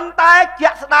ប៉ុន្តែជា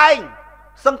ក់ស្ដែង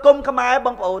សង្គមខ្មែរប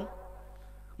ងប្អូន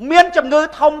មានជំងឺ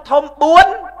ធំ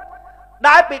4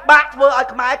ដែលពិបាកធ្វើឲ្យ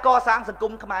ខ្មែរកសាងសង្គ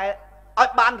មខ្មែរឲ្យ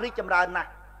បានរីកចម្រើនណាស់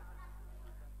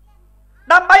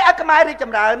ដើម្បីឲ្យខ្មែររីកច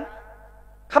ម្រើន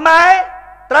ខ្មែរ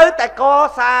ត្រូវតែក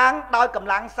សាងដោយកម្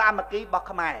លាំងសាមគ្គីរបស់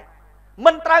ខ្មែរ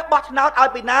មិនត្រូវបោះឆ្នោតឲ្យ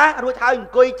ពីណារួចហើយអ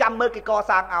ង្គុយចាំមើលគេក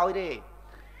សាងឲ្យទេ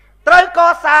ត្រូវក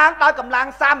សាងដោយកម្លាំង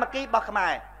សាមគ្គីរបស់ខ្មែ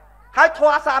រហើយធ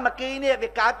ម៌សាមគ្គីនេះវា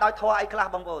កើតដោយធម៌អីខ្លះ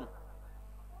បងប្អូន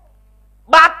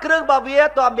បាតគ្រឿងរបស់វា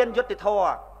តើមានយុត្តិធ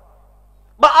ម៌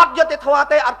បើអត់យុត្តិធម៌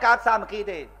ទេអត់កើតសាមគ្គី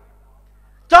ទេ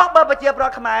ចុះបើប្រជាប្រ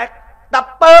ដ្ឋខ្មែរដល់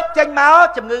ពើបចេញមក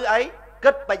ជំងឺអី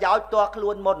គិតប្រយោជន៍ផ្ទាល់ខ្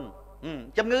លួនមុន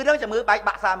ជំងឺហ្នឹងជំងឺបែក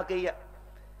បាក់សាមគ្គី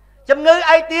ជំងឺ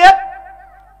អីទៀត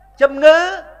ជំងឺ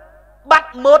បា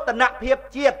ត់មោទនភាព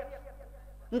ជាតិ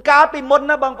កាលពីមុន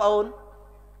ណាបងប្អូន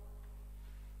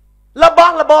រប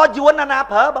ស់របរយួនអាណា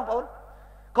ប្រើបងប្អូន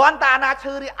គ្រាន់តែអាណា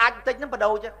ឈឺរីអាចតិចហ្នឹងប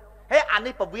ដូរចឹងហេអា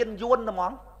នេះពវៀនយួនហ្ម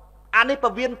ងអានេះព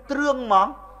វៀនទ្រឿងហ្មង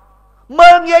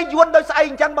មើលងាយយួនដោយស្អី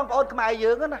អញ្ចឹងបងប្អូនខ្មែរ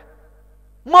យើងណា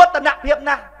មោទនភាព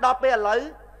ណាស់ដល់ពេលឥឡូវ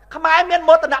ខ្មែរមាន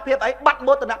មោទនភាពអីបាត់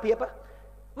មោទនភាព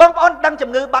បងប្អូនដឹងជំ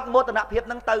ងឺបាត់មោទនភាព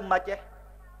ហ្នឹងទៅមិនចេះ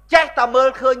ចេះតែមើល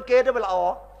ឃើញគេទៅវាល្អ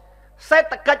សេ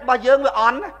ដ្ឋកិច្ចរបស់យើងវាអ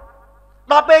ន់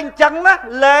ដល់ពេលអញ្ចឹងណា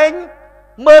លែង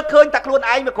មើលឃើញតែខ្លួន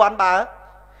ឯងវាគ្រាន់បើ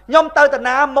ខ្ញុំទៅតា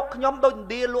ណាមុខខ្ញុំដូចឥណ្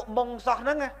ឌាលក់មុងសោះហ្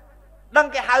នឹងដឹង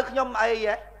គេហៅខ្ញុំអី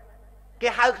គេ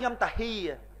ហៅខ្ញុំតាហ៊ី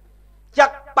ចឹក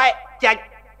ប៉ែកចាច់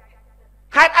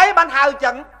ហេតុអីបានហៅអញ្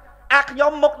ចឹងអាខ្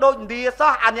ញុំមុខដូចឥណ្ឌា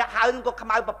សោះអាអ្នកហៅនឹងក៏ខ្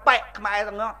មៅប្រប៉ែកខ្មែរ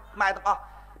ទាំងអស់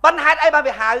ប៉ុន្តែហេតុអីបាន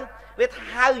វាហៅវា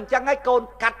ហៅអញ្ចឹងហើយកូន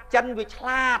កាត់ចិនវាឆ្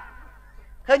លាត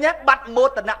ឃើញទេបាត់មោ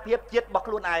ទនភាពជាតិរបស់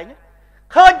ខ្លួនឯង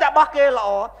ឃើញតែរបស់គេល្អ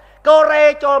កូរ៉េ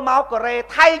ចូលមកកូរ៉េ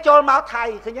ថៃចូលមកថៃ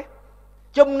ឃើញទេ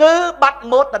ជំងឺបាត់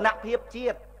មោទនភាពជា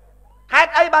តិហេ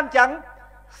តុអីបានអញ្ចឹង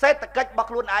សេដ្ឋកិច្ចរបស់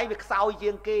ខ្លួនឯងវាខ្សោយជា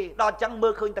ងគេដល់អញ្ចឹងមើ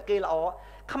លឃើញតែគេល្អ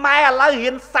ខ្មែរឥឡូវរៀ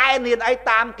នសែនរៀនអី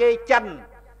តាមគេចិន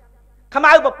ខ្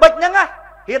មៅប្រពេចហ្នឹង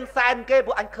រៀនសែនគេ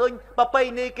ពួកអញឃើញប្រពៃ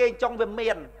ណីគេចង់វាមា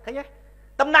នឃើញទេ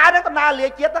ដំណើរហ្នឹងដំណើរលា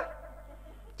ជាតិ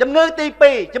ជំងឺទី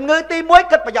2ជំងឺទី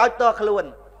1គិតប្រយោជន៍តខ្លួន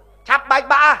ឆាប់បែក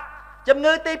បាក់ជំ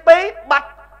ងឺទី2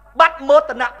បាត់មោ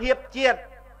ទនភាពជាតិ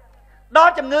ដ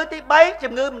ល់ជំងឺទី3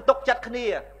ជំងឺមិនទុកចិត្តគ្នា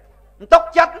មិនទុក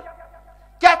ចិត្ត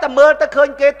ចេះតែមើលទៅឃើញ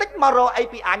គេតិចមករកអី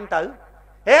ពីអញទៅ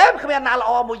ហេគ្មានណាល្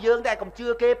អមួយយើងតែកុំជឿ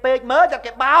គេពេកមើលតែ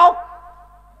គេបោក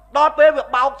ដល់ពេលវា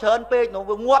បោកច្រើនពេកនោះ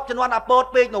វាងាប់ជំនាន់អាពោត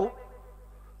ពេកនោះ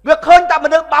វាឃើញតែម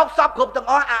នុស្សបោកសពគ្រប់ទាំង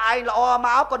អស់អាឯងល្អម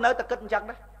កក៏នៅតែគិតអញ្ចឹង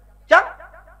ដែរ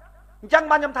អញ្ចឹង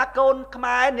បានខ្ញុំថាកូនខ្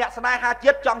មែរអ្នកស្នេហា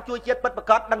ជាតិចង់ជួយជាតិពិតប្រា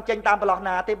កដដឹងចេញតាមប្រឡោះ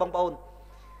ណាទេបងប្អូន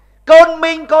កូន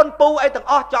មីងកូនពូអីទាំង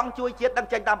អស់ចង់ជួយជាតិដឹង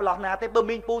ចេញតាមប្រឡោះណាទេបើ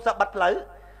មីងពូសឹកបាត់ផ្លូវ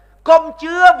កុំ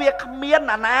ជឿវាគ្មាន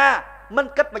អាណាមិន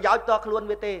គិតប្រយោជន៍តខ្លួន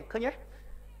វាទេឃើញទេ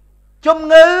ជំ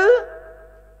ងឺ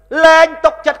លែង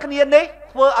ទុកចិត្តគ្នានេះ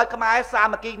ធ្វើឲ្យខ្មែរសា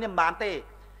មគ្គីគ្នាមិនបានទេ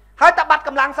ហើយតែបាត់ក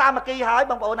ម្លាំងសាមគ្គីហើយ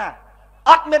បងប្អូនណា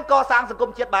អត់មានកសាងសង្គ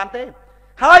មជាតិបានទេ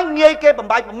ហើយងាយគេបំ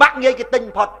បាយប្រមាក់ងាយគេទិញ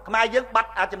ផុតខ្មែរយើងបា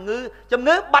ត់អាជំ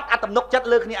ងឺបាត់អាទំនុកចិត្ត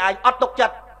លើគ្នាឯងអត់ទុកចិ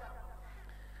ត្ត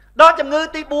ដល់ជំងឺ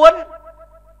ទី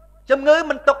4ជំងឺ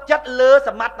មិនទុកចិត្តលើស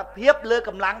មត្ថភាពលើក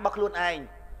ម្លាំងរបស់ខ្លួនឯង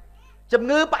ជំ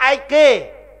ងឺផ្អែកគេ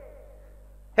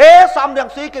ហេសំរង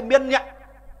ស៊ីគេមានអ្នក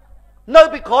នៅ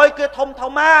ពីក្រោយគេធំ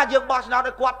មកយើងបោះឆ្នោត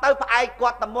ឲ្យគាត់ទៅផ្អែកគា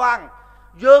ត់ត្មង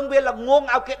យើងវាល្ងង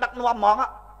ឲ្យគេដឹកនាំហ្មងអ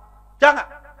ញ្ចឹង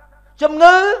ជំ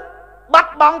ងឺបា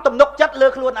ត់បង់ទំនុកចិត្តលើ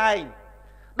ខ្លួនឯង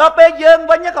ដល់ពេលយើង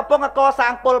វិញកំពុងកសា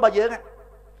ងពលរបស់យើង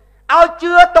ឲ្យ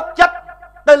ជឿទុកចិត្ត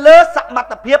ទៅលើសមត្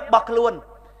ថភាពរបស់ខ្លួន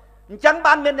អញ្ចឹង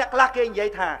បានមានអ្នកខ្លះគេនិយាយ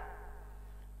ថា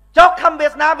ចុះខំវា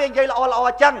សនាវានិយាយល្អ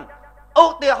អញ្ចឹងឧ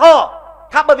ទាហរណ៍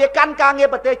ថាបើវាកាន់ការងារ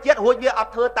ប្រទេសជាតិរួចវាអ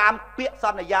ត់ធ្វើតាមពាក្យស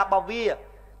ន្យារបស់វា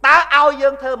តើឲ្យយើ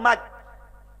ងធ្វើម៉េច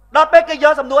ដល់ពេលគេយ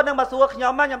កសំណួរនឹងមកសួរខ្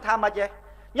ញុំថាម៉េចទេ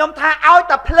ខ្ញុំថាឲ្យ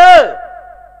តែភ្លើ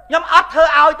ខ្ញុំអត់ធ្វើ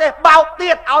ឲ្យទេបោកទៀ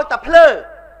តឲ្យតែភ្លើ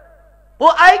ពួ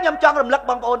កឯងខ្ញុំចង់រំលឹក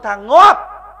បងប្អូនថាងាប់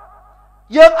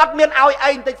យើងអត់មានឲ្យឯ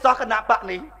ងបន្តិចសោះគណៈបក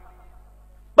នេះ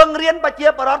បង្រៀនប្រជា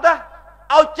ពលរដ្ឋ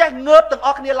ឲ្យចេះងើបទាំងអ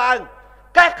ស់គ្នាឡើង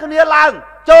កេះគ្នាឡើង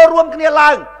ចូលរួមគ្នាឡើ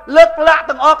ងលើកផ្លាក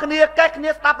ទាំងអស់គ្នាកេះគ្នា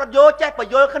ស្ដាប់រយោចេះប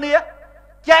ញ្យល់គ្នា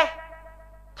ចេះ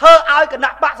ធ្វើឲ្យគ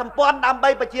ណៈបកសម្ព័ន្ធដើម្បី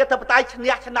ប្រជាធិបតេយ្យឈ្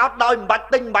នះឆ្នោតដោយមិនបាច់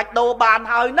ទិញមិនបាច់ដូរបាន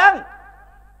ហើយហ្នឹង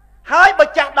ហើយបើ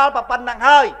ចាស់ដល់ប៉ុណ្ណឹង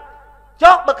ហើយ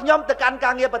ចុះបើខ្ញុំទៅកាន់កា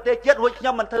រងារប្រទេសជាតិរួចខ្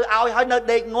ញុំមិនធ្វើឲ្យហើយនៅ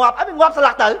ដេកងាប់អីវាងាប់ស្លា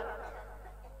ស់ទៅ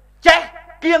ចេះ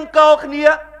គៀងកោគ្នា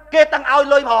គេតាំងឲ្យ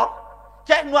លុយផង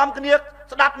ចេះងាប់គ្នា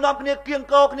ស្ដាប់ងាប់គ្នាគៀង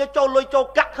កោគ្នាចូលលុយចូល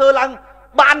កាក់ធ្វើឡើង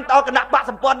បានដល់គណៈបក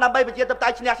សម្ព័ន្ធដើម្បីប្រជាធិបតេ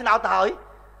យ្យឈ្នះឆ្នោតទៅហើយ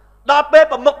ដល់ពេល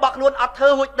ប្រមុខរបស់ខ្លួនអត់ធ្វើ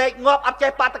រួចដេកងាប់អត់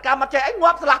ចេះបាតកម្មអត់ចេះអី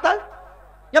ងាប់ស្លាស់ទៅ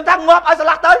ខ្ញុំថាងាប់ឲ្យស្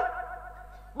លាស់ទៅ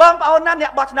បងប្អូនណាអ្ន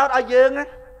កបោះឆ្នោតឲ្យយើង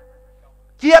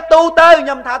ជាទូទៅខ្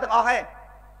ញុំថាទាំងអស់ហេ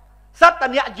សិតត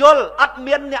អ្នកយល់អត់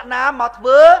មានអ្នកណាមកធ្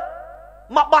វើ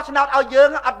មកបោះឆ្នោតឲ្យយើង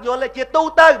អត់យល់ទេជាទូ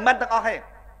ទៅមិនទាំងអស់ហេ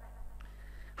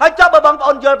ហើយចុះបើបងប្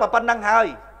អូនយល់ប៉ុណ្ណឹងហើយ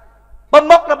ប្រ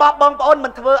មុខរបស់បងប្អូនមិ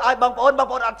នធ្វើឲ្យបងប្អូន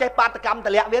អត់ចេះបាតកម្មត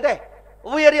ម្លាក់វាទេ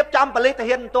វារៀបចំប៉ូលីសទៅ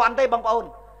ហ៊ានមិនទាន់ទេបងប្អូន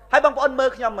ហើយបងប្អូនមើល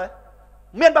ខ្ញុំមើល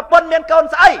មានប្រពន្ធមានកូន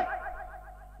ស្អី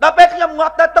ដល់ពេលខ្ញុំងា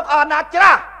ប់ទៅទុកអស់ណាច្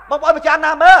រាស់បងប្អូនពិចារ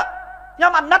ណាមើលខ្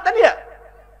ញុំអាណិតទេនេះ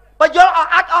បើយល់អស់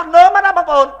អាចអស់នោមណាបង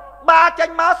ប្អូនបាចេញ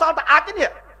មកសល់តែអាចទេនេះ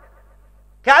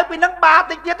ក្រៅពីនឹងបា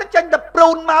តិចទៀតទៅចេញតែព្រូ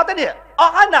នមកទៅនេះអ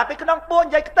ស់ហើយណាពីក្នុងពួន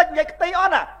និយាយខ្ទេចនិយាយខ្ទីអ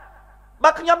ស់ណាបើ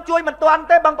ខ្ញុំជួយមិនទាន់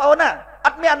ទេបងប្អូនណាអ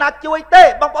ត់មានអាណាជួយទេ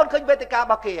បងប្អូនឃើញវេទិការ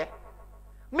បស់គេ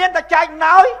មានតែចែក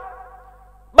ណោយ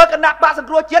បើគណៈបកសង្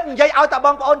គ្រោះជាតិនិយាយឲ្យតែប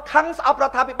ងប្អូនខឹងស្អប់រ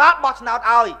ដ្ឋាភិបាលបោះឆ្នោត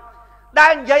ឲ្យដែ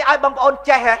លនិយាយឲ្យបងប្អូន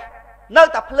ចេះនៅ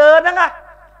តែភ្លើហ្នឹងណា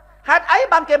ហេតុអី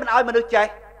បានគេមិនឲ្យមនុស្សចេះ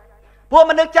ពួក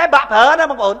មនុស្សចេះបាក់ប្រើណា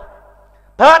បងប្អូន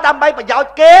ប្រើដើម្បីប្រយោជ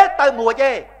ន៍គេទៅមួយ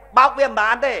ទេបោកវាមិនបា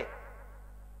នទេ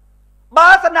បើ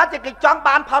សិនណាជាគេចង់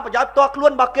បានផលប្រយោជន៍ផ្ទាល់ខ្លួ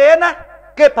នរបស់គេណា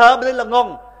គេប្រើមនុស្សល្ងង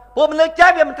ពួកមនុស្សចេះ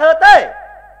វាមិនធ្វើទេ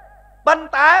ប៉ុន្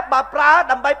តែបើប្រើ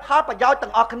ដើម្បីផលប្រយោជន៍ទាំ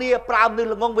ងអស់គ្នាប្រើមនុស្ស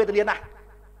ល្ងងវេទនាណាស់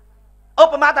ឧ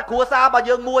បមាថាគ្រួសាររបស់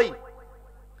យើងមួយ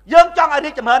យើងចង់ឲ្យរី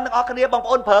កចម្រើនទាំងអស់គ្នាបងប្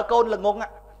អូនប្រើកូនល្ងង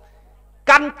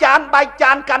កាន់ចានបែក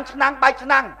ចានកាន់ឆ្នាំងបែកឆ្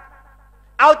នាំង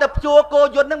ឲ្យតែព្យួរគោ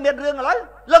យន្តនឹងមានរឿងឥឡូវ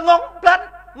ល្ងងផ្លាត់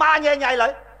មកញ៉ៃញ៉ៃឡើ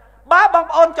យបើបង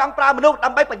ប្អូនចង់ប្រើមនុស្សដើ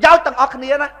ម្បីប្រយោជន៍ទាំងអស់គ្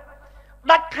នាណា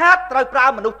ដាច់ខាតត្រូវប្រើ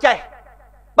មនុស្សចេះ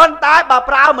ប៉ុន្តែបើ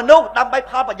ប្រើមនុស្សដើម្បី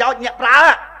ផលប្រយោជន៍អ្នកប្រើ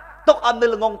ទុកឲ្យមនុស្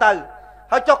សល្ងងទៅ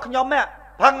ហើយចុះខ្ញុំនេះ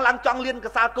ផឹងឡើងចង់លៀនក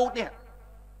សាលគូតនេះ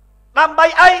ដើម្បី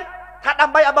អីថាដើ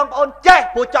ម្បីឲ្យបងប្អូនចេះ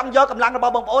ព្រោះចង់យកកម្លាំងរប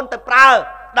ស់បងប្អូនទៅប្រើ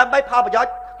ដើម្បីផលប្រយោជ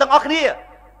ន៍ទាំងអស់គ្នា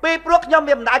ពីព្រោះខ្ញុំ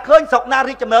វាមិនដែលឃើញស្រុកណា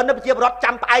រីកចម្រើននៅប្រជាពលរដ្ឋ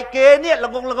ចាំផ្អែកគេនេះល្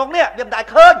ងងនេះវាមិនដែល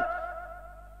ឃើញ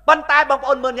ប៉ុន្តែបងប្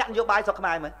អូនមើលអ្នកនយោបាយស្រុកខ្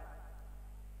មែរមើល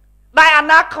ដែលអា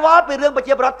ណាខ្វល់ពីរឿងប្រ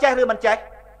ជាពលរដ្ឋចេះឬមិនចេះ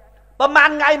ប្រហែល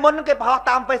ថ្ងៃមុនគេបង្ហោះ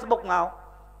តាម Facebook មក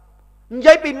និ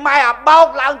យាយពីម៉ែអាបោក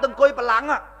ឡើងទៅអង្គុយបលាំង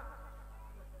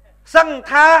សឹង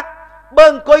ថាបើ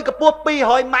អង្គុយកពស់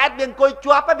200ម៉ែត្រវាអង្គុយ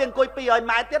ជាប់ហើយវាអង្គុយ200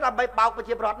ម៉ែត្រទៀតដើម្បីបោកប្រ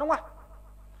ជាពលរដ្ឋនោះ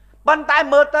ប៉ុន្តែ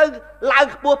មើលទៅឡើង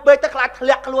ខ្ពស់ពេកទៅខ្លាចធ្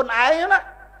លាក់ខ្លួនឯងណា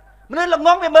មនុស្សល្ង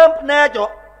ងវាមើលភ្នែក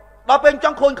ដល់ពេលច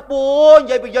ង់ខូនខ្ពស់និ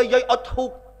យាយពីយាយអត់ធូប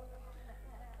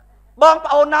បង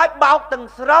ប្អូនហើយបោកទាំង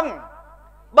ស្រុង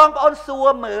បងប្អូនសួរ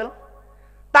មើល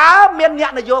តើមានអ្ន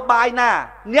កនយោបាយណា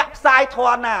អ្នកផ្សាយធ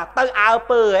នណាទៅអើ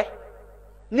ពើហ៎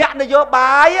អ្នកនយោ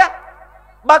បាយ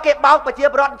បើគេបោកប្រជា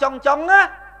ពលរដ្ឋចង់ណា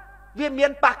វាមា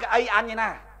នប៉ះកៅអីអញឯណា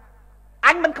អ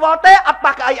ញមិនខ្វល់ទេអត់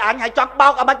ប៉ះកៅអីអញហើយចង់បោ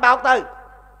កឲ្យមិនបោកទៅ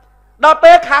ដល់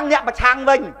ពេលខាងអ្នកប្រឆាំង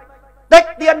វិញតិច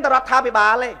ទៀនទៅរដ្ឋាភិបា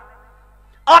លទេ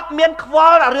អត់មានខ្វ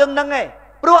ល់អារឿងហ្នឹងទេ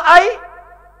ព្រោះអី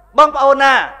បងប្អូន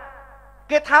ណា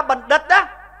គេថាបណ្ឌិតណា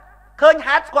ឃើញ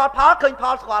ហេតុស្គាល់ផលឃើញផ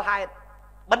លស្គាល់ហេតុ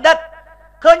បណ្ឌិត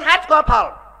ឃើញហេតុស្គាល់ផល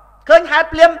ឃើញហេតុ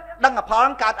ភ្លាមដឹងថាផល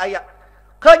កើតអី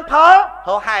ឃើញផល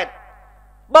រកហេតុ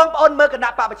បងប្អូនមើលគណៈ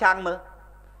បកប្រឆាំងមើល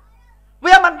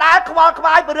វាមិនដែលខ្វល់ខ្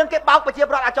វាយពីរឿងគេបោកប្រជា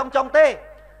ពលរដ្ឋអាចង់ទេ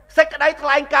សេចក្តីថ្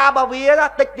លែងការណ៍របស់វា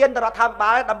តិចទៀនទៅរដ្ឋាភិ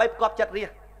បាលដើម្បីផ្គប់ចិត្តរាជ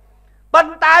ប៉ុ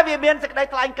ន្តែវាមានសេចក្តី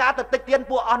ថ្លែងការណ៍ទៅតិចទៀន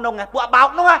ពួកអស់នោះពួកបោក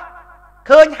នោះ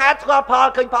ឃើញហេតុស្គាល់ផល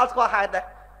ឃើញផលស្គាល់ហេតុដែរ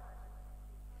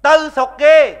ទៅស្រុក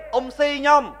គេស៊ីខ្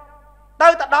ញុំទៅ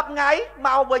តែ10ថ្ងៃម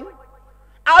កវិញ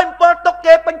ឲ្យ7ទុក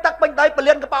គេពេញទឹកពេញដីព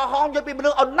លានកប៉ោហងយកពីមនុ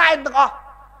ស្សអនណែនទាំងអស់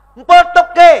7ទុក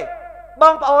គេប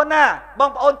ងប្អូនណាបង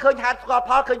ប្អូនឃើញហេតុស្គាល់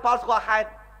ផលឃើញផលស្គាល់ហេតុ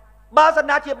បើសិន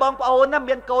ណាជាបងប្អូនណា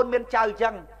មានកូនមានចៅអញ្ចឹ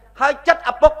ងហើយចិត្ត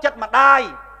ឪពុកចិត្តម្ដាយ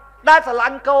ដែលស្រឡា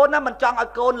ញ់កូនណាមិនចង់ឲ្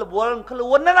យកូនរវល់ខ្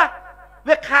លួនណា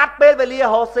វាខាតពេលវេលា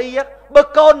រស់ស៊ីបើ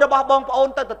កូនរបស់បងប្អូន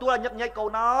ទៅទទួលឲ្យញឹកញែកកូ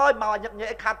នអើយមកឲ្យញឹកញែ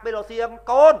កខាតពេលរស់ស៊ី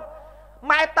កូន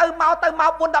ម៉ែទៅមក4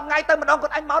 10ថ្ងៃទៅម្ដងគា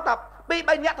ត់អញមកតែ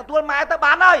2-3នាក់ទទួលម៉ែទៅ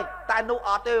បានហើយតែនោះអ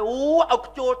ត់ទេឲ្យ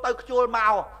ខ្ជុលទៅខ្ជុលម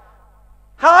ក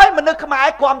ហើយមនុស្សខ្មែរ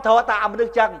គាំទ្រតែមនុ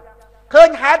ស្សចឹងឃើញ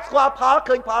ហេតុស្គាល់ផល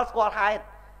ឃើញផលស្គាល់ហេតុ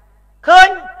ឃើញ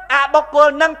អាបុគ្គល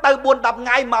នឹងទៅ4-10ថ្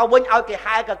ងៃមកវិញឲ្យគេ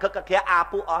ហែកក្រឹកក្រែអា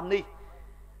ពួកអស់នេះ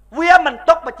វាមិន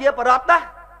ຕົកប្រជាពលរដ្ឋណា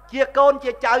ជាកូន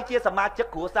ជាចៅជាសមាជិក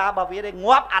គ្រួសាររបស់វាទេ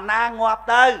ងាប់អាណាងាប់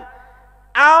ទៅ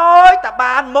ឲ្យតែ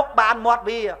បានមុខបានមាត់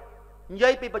វានិយា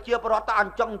យពីប្រជាពលរដ្ឋតអ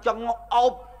ញ្ចឹងអោ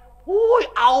ប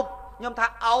អោបខ្ញុំថា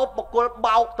អោបបុគ្គល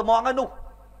បោកត្មងហើយនោះ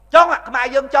ចង់ខ្មែរ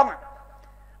យើងចង់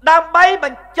ដើម្បីប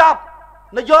ញ្ចប់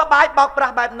នយោបាយបោកប្រា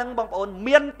ស់បែបហ្នឹងបងប្អូន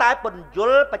មានតែបញ្យ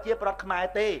លប្រជាពលរដ្ឋខ្មែរ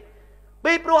ទេ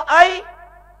ពីព្រោះអី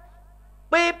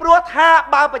ពីព្រោះថា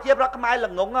បើប្រជាពលរដ្ឋខ្មែរ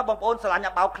ល្ងងបងប្អូនស្រឡាញ់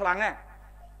អាបោកខ្លាំង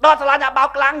ដល់ស្រឡាញ់អាបោក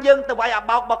ខ្លាំងយើងទៅវាយអា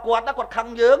បោករបស់គាត់ខឹង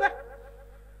យើង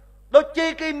ដូចជី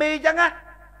គីមីអញ្ចឹង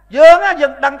យើង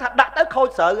ដឹងថាដាក់ទៅខូច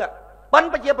ស្រូវប៉ុន្តែ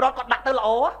ប្រជាពលរដ្ឋគាត់ដាក់ទៅល្អ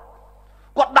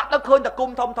គាត់ដាក់ទៅឃើញតែគុំ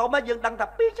ធំយើងដឹងថា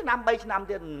2ឆ្នាំ3ឆ្នាំ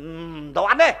ទៀតមិន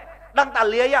តាន់ទេដឹងតែ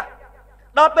លាយ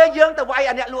ដល់ពេលយើងទៅវាយ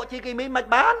អាអ្នកលក់ជីគីមីមិន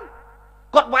បាន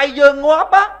គាត់វាយយើងងា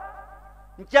ប់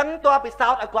អញ្ចឹងតើពិសោ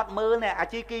ធន៍ឲ្យគាត់មើលនេះអា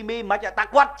ជីគីមីមិនតែ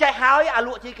គាត់ចេះហើយអាល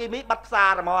ក់ជីគីមីបាត់ផ្សា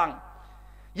រហ្មង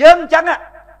យើងអញ្ចឹង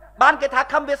បានគេថា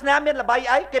ខំវាសនាមានល្បី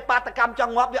អីគេបាតកម្មច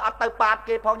ង់ងាប់វាអត់ទៅបាត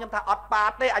គេផងខ្ញុំថាអត់បា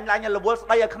តទេអញឡើងរវល់ស្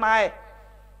ដីឲ្យខ្មែរ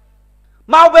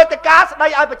មកវេទិកាស្ដី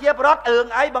ឲ្យប្រជាពលរដ្ឋ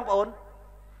អីបងប្អូន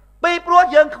ពីព្រោះ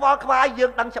យើងខ្វល់ខ្វាយយើ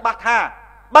ងដឹងច្បាស់ថា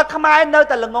បើខ្មែរនៅ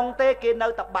តែល្ងងទេគេនៅ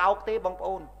តែបោកទេបងប្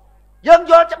អូនយើង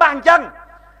យល់ច្បាស់អញ្ចឹង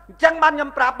chẳng ban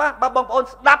nhầm prap á bà bông ôn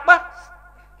đắp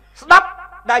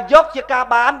đã dốc chia ca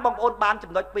bán bông ôn bán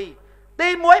chùm nói pi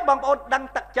tí muối bông ôn đăng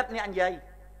tặc chất nè anh dây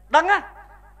đăng á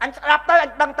anh đắp tới anh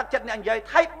đăng tặc chất nè anh dây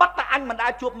thấy bắt ta anh mình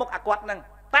đã chuột một quạt nâng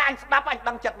ta anh đắp anh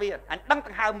đăng chất về anh đăng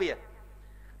tặc hào mìa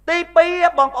tí pi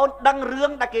bông ôn đăng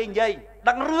rương đã kê dây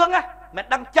đăng rương á mẹ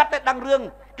đăng chất đấy đăng rương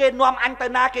kê noam anh tới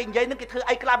na kê dây nó cái thư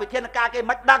ai ca bị thiên ca kê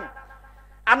mạch đăng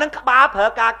anh nâng ba phở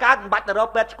ca bạch tờ rô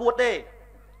bệt cuột đi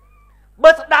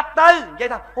bớt đạp tới vậy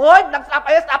thôi ôi đăng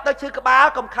đạp tới chữ cái ba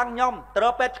cầm khăn nhom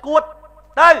tờ pet cuột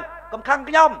tới cầm khăn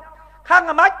cái nhom khăn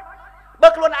là mấy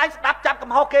bớt luôn anh đạp chạm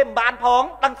cầm ho kê bàn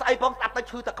phong đăng say phong đạp tới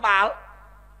chữ cái ba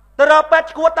tờ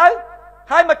pet cuột tới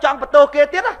hai mà chọn bật tô kia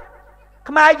tiết á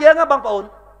không ai dương á bằng phồn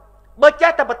bớt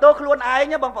chết tờ bật tô luôn ai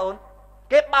nhá bằng phồn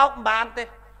cái bao bàn tê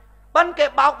bên cái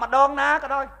bao mà đòn ná cái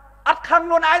thôi ắt khăn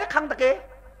luôn ai nó khăn tờ kia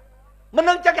mình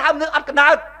nâng chắc cái hàm nước ắt cái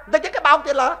nào tôi chắc cái bao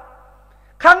tiền là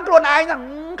khăn luôn ai nha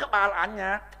các bà là anh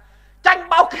nha tranh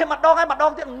bao kê mặt đong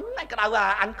thì anh cái đầu à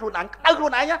anh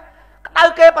luôn ai nhá cái đầu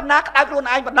kê bàn ná cái đầu luôn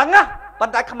ai bàn đắng á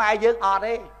bàn tay không ai dương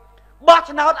đi bớt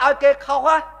cho nó ai kê khâu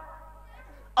á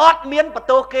miên bật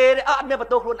tô kê đấy miên bật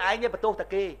tô luôn ai nha bật tô ta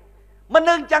kê mình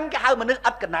nâng chăng cái hào mình nâng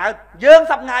ắt cái nào dương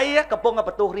sắp ngày á cặp bông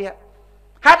bật tô ria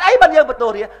hạt ấy bao nhiêu bật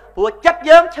tô ria của chất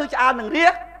dương chưa cho ăn đừng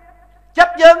riết chất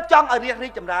dương trong ở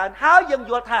riêng chậm rãi háo dương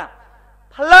vô tha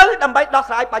lấy đâm bay đo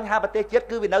saiបញ្ហាប្រទេសជាតិ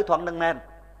គឺវានៅត្រង់នឹងមែន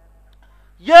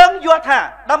យើងយល់ថា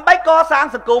ដើម្បីកសាង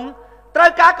សង្គមត្រូវ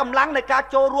ការកម្លាំងនៃការ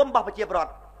ចូលរួមរបស់ប្រជាពលរដ្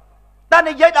ឋតែ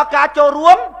និយាយដល់ការចូល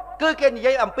រួមគឺគេនិ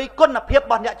យាយអំពីគុណភាពរ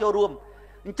បស់អ្នកចូលរួម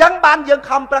អញ្ចឹងបានយើង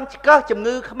ខំប្រឹងឆ្កឹះជំ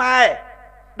ងឺខ្មែរ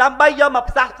ដើម្បីយកមក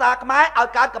ផ្សះផ្សាខ្មែរឲ្យ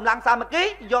កើតកម្លាំងសាមគ្គី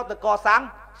យកទៅកសាង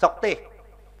សុខទេស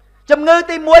ជំងឺ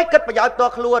ទី1គិតប្រយោជន៍ផ្ទា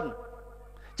ល់ខ្លួន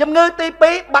ជំងឺទី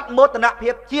2បាត់មោទន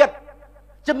ភាពជាតិ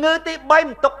ជំងឺទី3មិន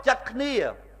ទុកចិត្តគ្នា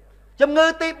ជំងឺ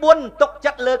ទី4មិនទុក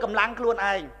ចិត្តលើកម្លាំងខ្លួនឯង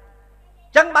អ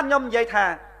ញ្ចឹងបានខ្ញុំនិយាយថា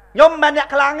ខ្ញុំមិនអ្នក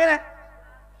ខ្លាំងទេណា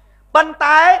ប៉ុន្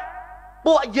តែ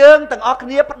ពួកយើងទាំងអស់គ្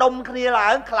នាផ្ដុំគ្នាឡើ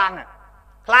ងខ្លាំង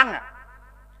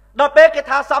ដល់ពេលគេ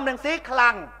ថាសំរងស៊ីខ្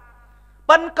លាំង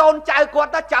ប៉ុនកូនចៅគា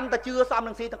ត់ទៅចាំតែជឿសំរ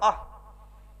ងស៊ីទាំងអស់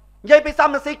និយាយពីសំ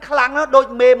រងស៊ីខ្លាំងដូច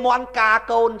មេមន់ការ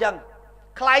កូនអញ្ចឹង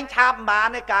ខ្លែងឆាបម្បា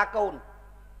នឯការកូន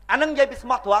អានឹងនិយាយពីស្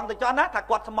មោះត្រង់ទៅចុះណាថា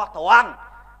គាត់ស្មោះត្រង់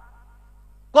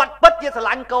គាត់ពិតជាស្រ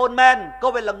ឡាញ់កូនមែនក៏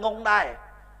វាល្ងងដែរ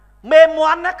មេម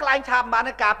ន់ណាខ្លែងឆាបបាន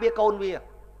ការពារកូនវា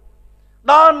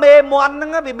ដល់មេមន់ហ្នឹង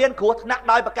វាមានគ្រោះថ្នាក់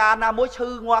ដោយប្រការណាមួយឈឺ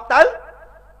ងាប់ទៅ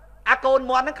អាកូន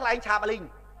មន់ហ្នឹងខ្លែងឆាបអលីង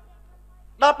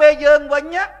ដល់ពេលយើងវិ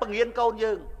ញពង្រៀនកូន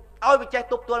យើងឲ្យវាចេះ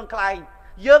ទប់ទល់ខ្លែង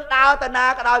យើងដើរទៅណា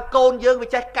ក៏ដោយកូនយើងវា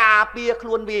ចេះការពារខ្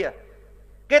លួនវា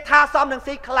គេថាសំនឹង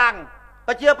ស៊ីខ្លាំង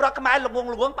ប្រជាប្រដ្ឋខ្មែរល្ង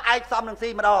ងផ្អែកសំនឹងស៊ី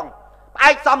ម្ដងផ្អែ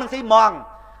កសំនឹងស៊ីហ្មង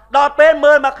ដល់ពេល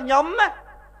មើលមកខ្ញុំ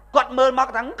គាត់មើលមក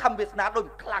ទាំងខំវាសនាដូច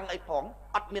ខ្លាំងអីផង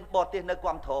អត់មានបរទេសនៅ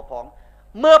គាំទ្រផង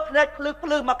មើលភ្នែកភ្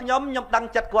លឺមកខ្ញុំដឹង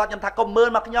ចិត្តគាត់ខ្ញុំថាកុំមើល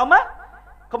មកខ្ញុំ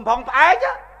កំផុងផ្អែក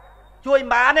ជួយ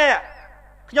បានទេ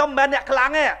ខ្ញុំមិនមែនអ្នកខ្លាំ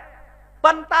ងទេ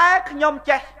ប៉ុន្តែខ្ញុំ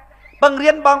ចេះបង្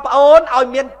រៀនបងប្អូនឲ្យ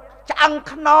មានឆ្អឹង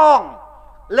ខ្នង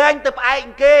លែងទៅផ្អែក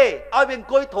គេឲ្យវាអង្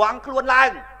គុយត្រង់ខ្លួនឡើ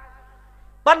ង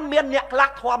ប៉ុន្តែមានអ្នកខ្លះ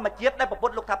ធម្មជាតិដែលប្រពុត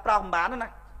លោកថាប្រោសមិនបានណា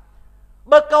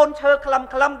បើកូនឈើក្លំ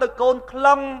ដោយកូនខ្ល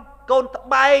ងកូនត្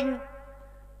បែង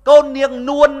កូននាង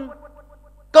នួន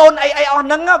កូនអីអស់ហ្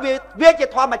នឹងវាជា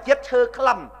ធម្មជាតិឈើក្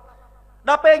លំដ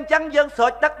ល់ពេលអញ្ចឹងយើងស្រោ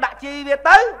ចទឹកដាក់ជីវា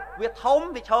ទៅវាធំ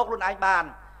វាឈរខ្លួនឯងបាន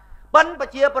ប៉ុន្តែប្រ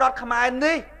ជាប្រដ្ឋខ្មែរ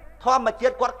នេះធម្មជា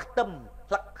តិគាត់ខ្ទឹម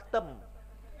ស្លឹកខ្ទឹម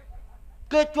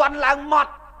គេជន់ឡើងម៉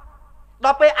ត់ដ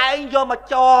ល់ពេលឯងយកមក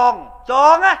ចង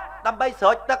ណាដើម្បីស្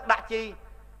រោចទឹកដាក់ជី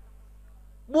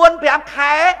 4-5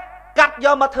 ខែកាត់យ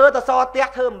កមកធ្វើទៅសផ្ទះ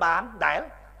ធ្វើមិនបានដែល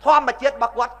ធម្មជាតិរប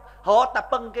ស់គាត់រត់តែ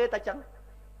ពឹងគេតែចឹង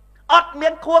អត់មា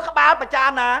នខួរក្បាលប្រចា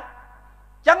ណា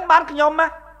ចឹងបានខ្ញុំ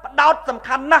បដោតសំ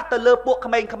ខាន់ណាស់ទៅលើពួក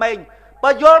ក្មេងៗ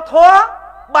បើយល់ធัว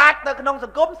បាច់ទៅក្នុងស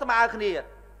ង្គមស្មើគ្នា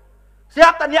ស្រា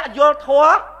ប់តែអ្នកយល់ធัว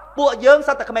ពួកយើង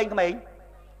សិតតែក្មេងៗ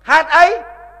ហេតុអី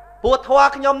ពួកធัว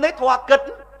ខ្ញុំនេះធัวគិត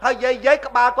ហើយយាយ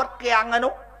ក្បាលគាត់គាំងហ្នឹ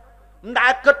ងមិនដែ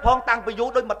លគិតផងតាំងពីយូរ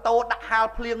ដូចម៉ូតូដាក់ហាល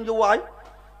ភ្លៀងយូរហើយ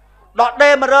ដល់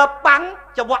ដេមរើប៉ាំង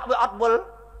ចង្វាក់វាអត់វល់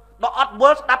ដល់អត់វ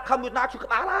ល់ស្ដាប់ខំយូរណាឈឺក្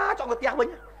បាលចង់ទៅផ្ទះវិញ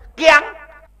គាំង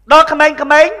ដល់ក្មេងៗ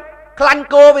ខ្លាញ់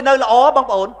គោវានៅល្អបង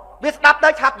ប្អូនវាស្ដាប់ទៅ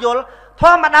ឆាប់យល់ធ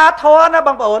ម្មតាធរណាប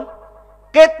ងប្អូន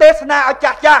គេទេសនាឲ្យ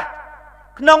ចាស់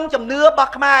ក្នុងជំនឿរប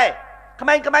ស់ខ្មែរក្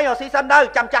មេងៗឲ្យស៊ីសិនទៅ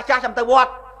ចាំចាស់ចាំទៅវត្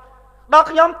តដល់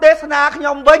ខ្ញុំទេសនាខ្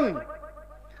ញុំវិញ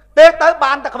ទេសទៅ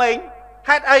បានតែក្មេង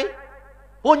ហេតុអី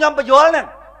ពួកខ្ញុំបញ្យល់ហ្នឹង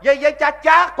យាយចាស់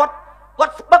គា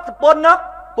ត់ស្ពឹកសពុនណា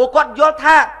ពួកគាត់យល់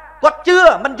ថាគាត់ជឿ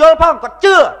មិនយល់ផងគាត់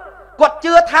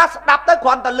ជឿថាស្ដាប់ទៅគ្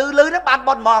រាន់តែលឺហ្នឹងបានប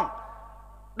ន់ហ្មង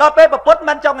ដល់ពេលប្រពុត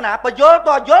មិនចង់ណាបញ្យល់ត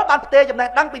យល់បានផ្ទេរចំណេះ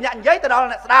ដឹងពីអ្នកនិយាយទៅដល់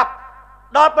អ្នកស្ដាប់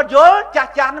ដល់បញ្យល់ចាស់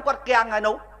ហ្នឹងគាត់គាំងហើយ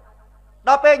នោះដ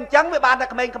ល់ពេលអញ្ចឹងវាបានតែ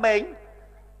ក្មេងៗ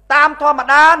តាមធម្ម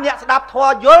តាអ្នកស្ដាប់ធ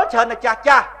ម៌យល់ច្រើនតែ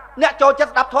ចាស់អ្នកចូលចិត្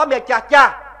តស្ដាប់ធម៌មានចាស់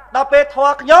ដល់ពេលធ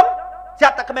ម៌ខ្ញុំចា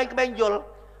ត់តែក្មេងៗយល់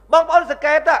បងប្អូនសង្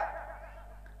កេតទៅ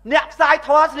អ្នកផ្សាយធ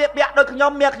ម៌ស្លៀកពាក់ដូចខ្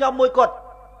ញុំមានខ្ញុំមួយគត់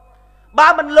បើ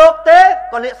មិនលោកទេ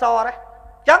ក៏លាកសដែរ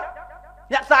អញ្ចឹង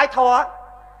អ្នកផ្សាយធម៌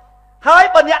ហើយ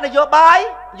បើអ្នកនយោបា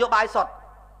យសុទ្ធ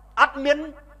អត់មាន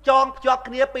ចងភ្ជាប់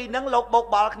គ្នាពីនឹងលោកបោក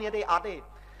បល់គ្នាទេអត់ទេ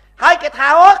ហើយគេថា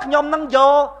ខ្ញុំនឹងយ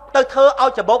កទៅធ្វើឲ្យ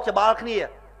ច្បោកច្បល់គ្នា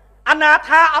អាណា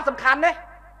ថាអត់សំខាន់ទេ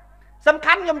សំ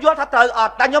ខាន់ខ្ញុំយល់ថាត្រូវអ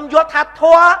ត់តែខ្ញុំយល់ថាធ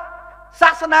ម៌សា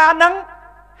សនានឹង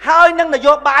ហើយនឹងន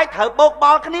យោបាយត្រូវបោកប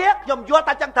ល់គ្នាខ្ញុំយល់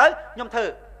ថាចឹងត្រូវខ្ញុំធ្វើ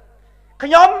ខ្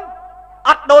ញុំ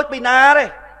អត់ដូចពីណាទេ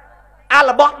អា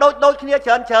របស់ដូចគ្នាច្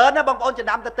រើនណាបងប្អូនចំ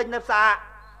ណាំទៅទិញនៅផ្សារ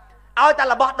ឲ្យតែ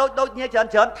របស់ដូចគ្នាច្រើន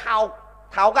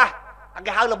ថោក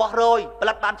គេហៅរបស់រយផ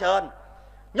លិតបានច្រើន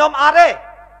ខ្ញុំអត់ទេ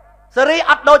សេរី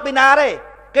អត់ដូចពីណាទេ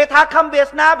គេថាខំវាស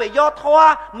នាវាយកធွာ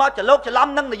មកច្រឡូកច្រឡំ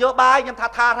នឹងនយោបាយខ្ញុំថា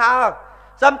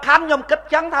សំខាន់ខ្ញុំគិត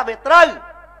ចឹងថាវាត្រូវ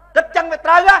អ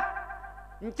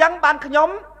ញ្ចឹងបានខ្ញុំ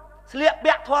ស្លៀក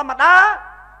ពាក់ធម្មតា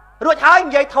រួចហើយ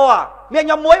និយាយធွာមាន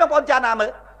ខ្ញុំមួយបងប្អូនចាណាមើ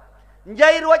លនិយា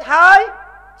យរួចហើយ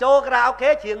ចូលក្រៅអូខេ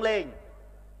ច្រៀងលេង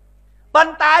ប៉ុ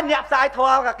ន្តែអ្នកផ្សាយធ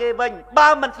ម៌ក៏គេវិញបើ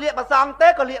មិនស្លៀកប្រសងទេ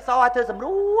ក៏លាកសឲ្យធ្វើសម្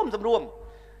រួម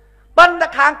ប៉ុន្តែ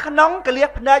ខាងក្នុងក៏លាក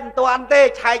ភ្នែកមិនទាន់ទេ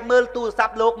ឆែកមើលទូរស័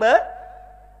ព្ទលោកមើល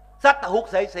សិតតហុក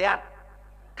ស្រីស្រាត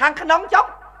ខាងក្នុងចុក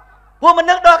ពួកម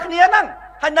នុស្សដូចគ្នាហ្នឹង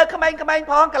ហើយនៅក្មេង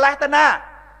ផងកលេសទៅណា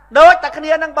ដូចតែគ្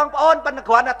នាហ្នឹងបងប្អូនប៉ុន្តែ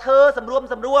គ្រាន់តែធ្វើសម្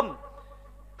រួម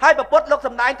ហើយប្រពុតលោក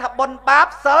សំដែងថាបុណ្យបាប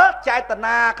សិលចេត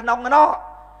នាក្នុងនោះ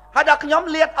ហើយដល់ខ្ញុំ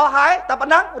លៀតអស់ហើយតែប៉ុ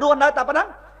ណ្ណឹងរស់នៅតែប៉ុណ្ណឹង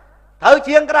ត្រូវ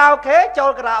ជាងក្រៅអូខេចូ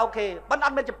លក្រៅអូខេប៉ុន្តែអ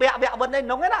ត់មានចម្ពាក់វគ្គវិនទេ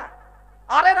នោះទេណា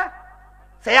អត់ទេណា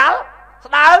ស្រាល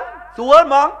ស្ដើងស្រួល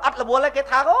ហ្មងអត់រវល់ទេគេ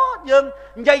ថាអូយើង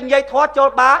និយាយធေါ်ចូល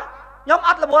បាខ្ញុំអ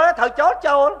ត់រវល់ទេត្រូវចូ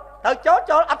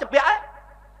លអត់ចម្ពាក់ទេ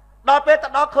ដល់ពេលទៅ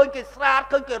ដល់ឃើញគេស្រាត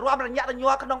ឃើញគេរាំរញាក់រញ័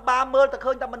រក្នុងបាមើលទៅ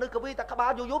ឃើញតែមនុស្សកវីតែក្បា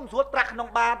លយូរមិនស្រួលត្រាស់ក្នុង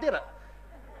បាទៀត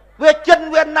វាចិន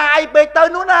វាណាយពេកទៅ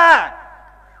នោះណា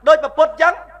ដូចប្រពុតចឹ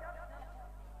ង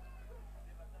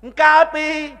កាលពី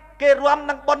គេរួម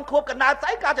នឹងបនខួបកណ្ដាលស្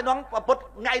អីការចំណងប្រពុត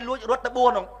ថ្ងៃលួចរត់ទៅបួស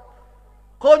នោះ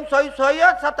ឃើញស្រី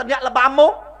សត្វតអ្នកលបាមម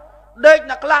កដេក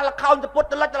អ្នកខ្លះលខោនទៅពុត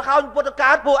ទៅលិចលខោនពុតទៅ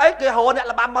កើតពួកអីគេរកអ្នក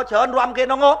លបាមមកច្រើនរួមគេ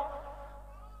នោះ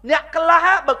អ្នកខ្លះ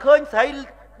បើឃើញស្រី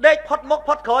ដេកផុតមុខ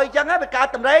ផុតក្រោយអញ្ចឹងវាកើត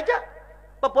តម្រេច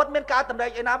ប្រពុតមានកើតតម្រេច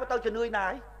ឯណាទៅជំនួយណា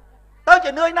យអ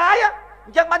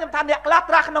ញ្ចឹងបានខ្ញុំថាអ្នកខ្លះ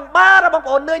ត្រាស់ក្នុងបារបង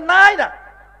ប្អូននឿយណាយណា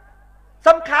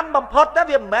សំខាន់បំផុតទៅ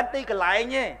វាមិនមែនទីកន្លែ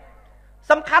ងទេ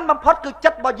សំខាន់បំផុតគឺចិ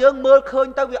ត្តរបស់យើងមើលឃើញ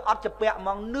ទៅវាអត់ជាពាក់ហ្ម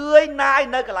ងនឿយណាយ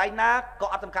នៅកន្លែងណាក៏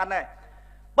អត់សំខាន់ដែរ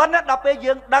ប៉ុន្តែដល់ពេល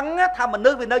យើងដឹងថាមនុ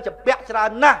ស្សវានៅជាពាក់ច្រើ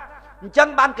នណាស់អញ្ចឹង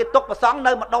បានគេទុកប្រសង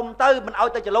នៅម្ដុំទៅមិនឲ្យ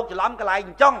ទៅច្រឡូកច្រឡំកន្លែង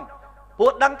អញ្ចឹងព្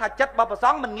រោះដឹងថាចិត្តរបស់ប្រស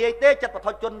ងមិនងាយទេចិត្តបឋ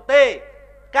មជនទេ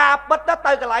ការពិត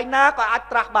ទៅកន្លែងណាក៏អាច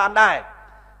ត្រាស់បានដែរ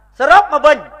សរុបមក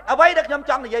វិញអ្វីដែលខ្ញុំ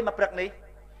ចង់និយាយមកព្រឹកនេះ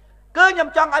គឺខ្ញុំ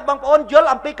ចង់ឲ្យបងប្អូនយល់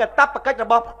អំពីកាតព្វកិច្ចរ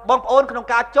បស់បងប្អូនក្នុង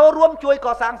ការចូលរួមជួយក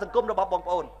សាងសង្គមរបស់បង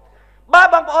ប្អូនបើ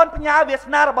បងប្អូនផ្ញើវាស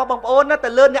នារបស់បងប្អូនទៅ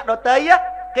លើអ្នកដទៃ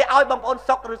គេឲ្យបងប្អូន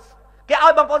សុខឬគេឲ្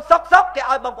យបងប្អូនសុខគេ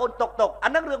ឲ្យបងប្អូនទុកអា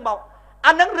នឹងរឿង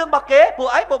របស់គេពួក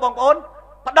អីពួកបងប្អូន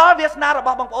ផ្ដល់វាសនារប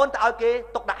ស់បងប្អូនទៅឲ្យគេ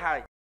ទុកដាក់ហើយ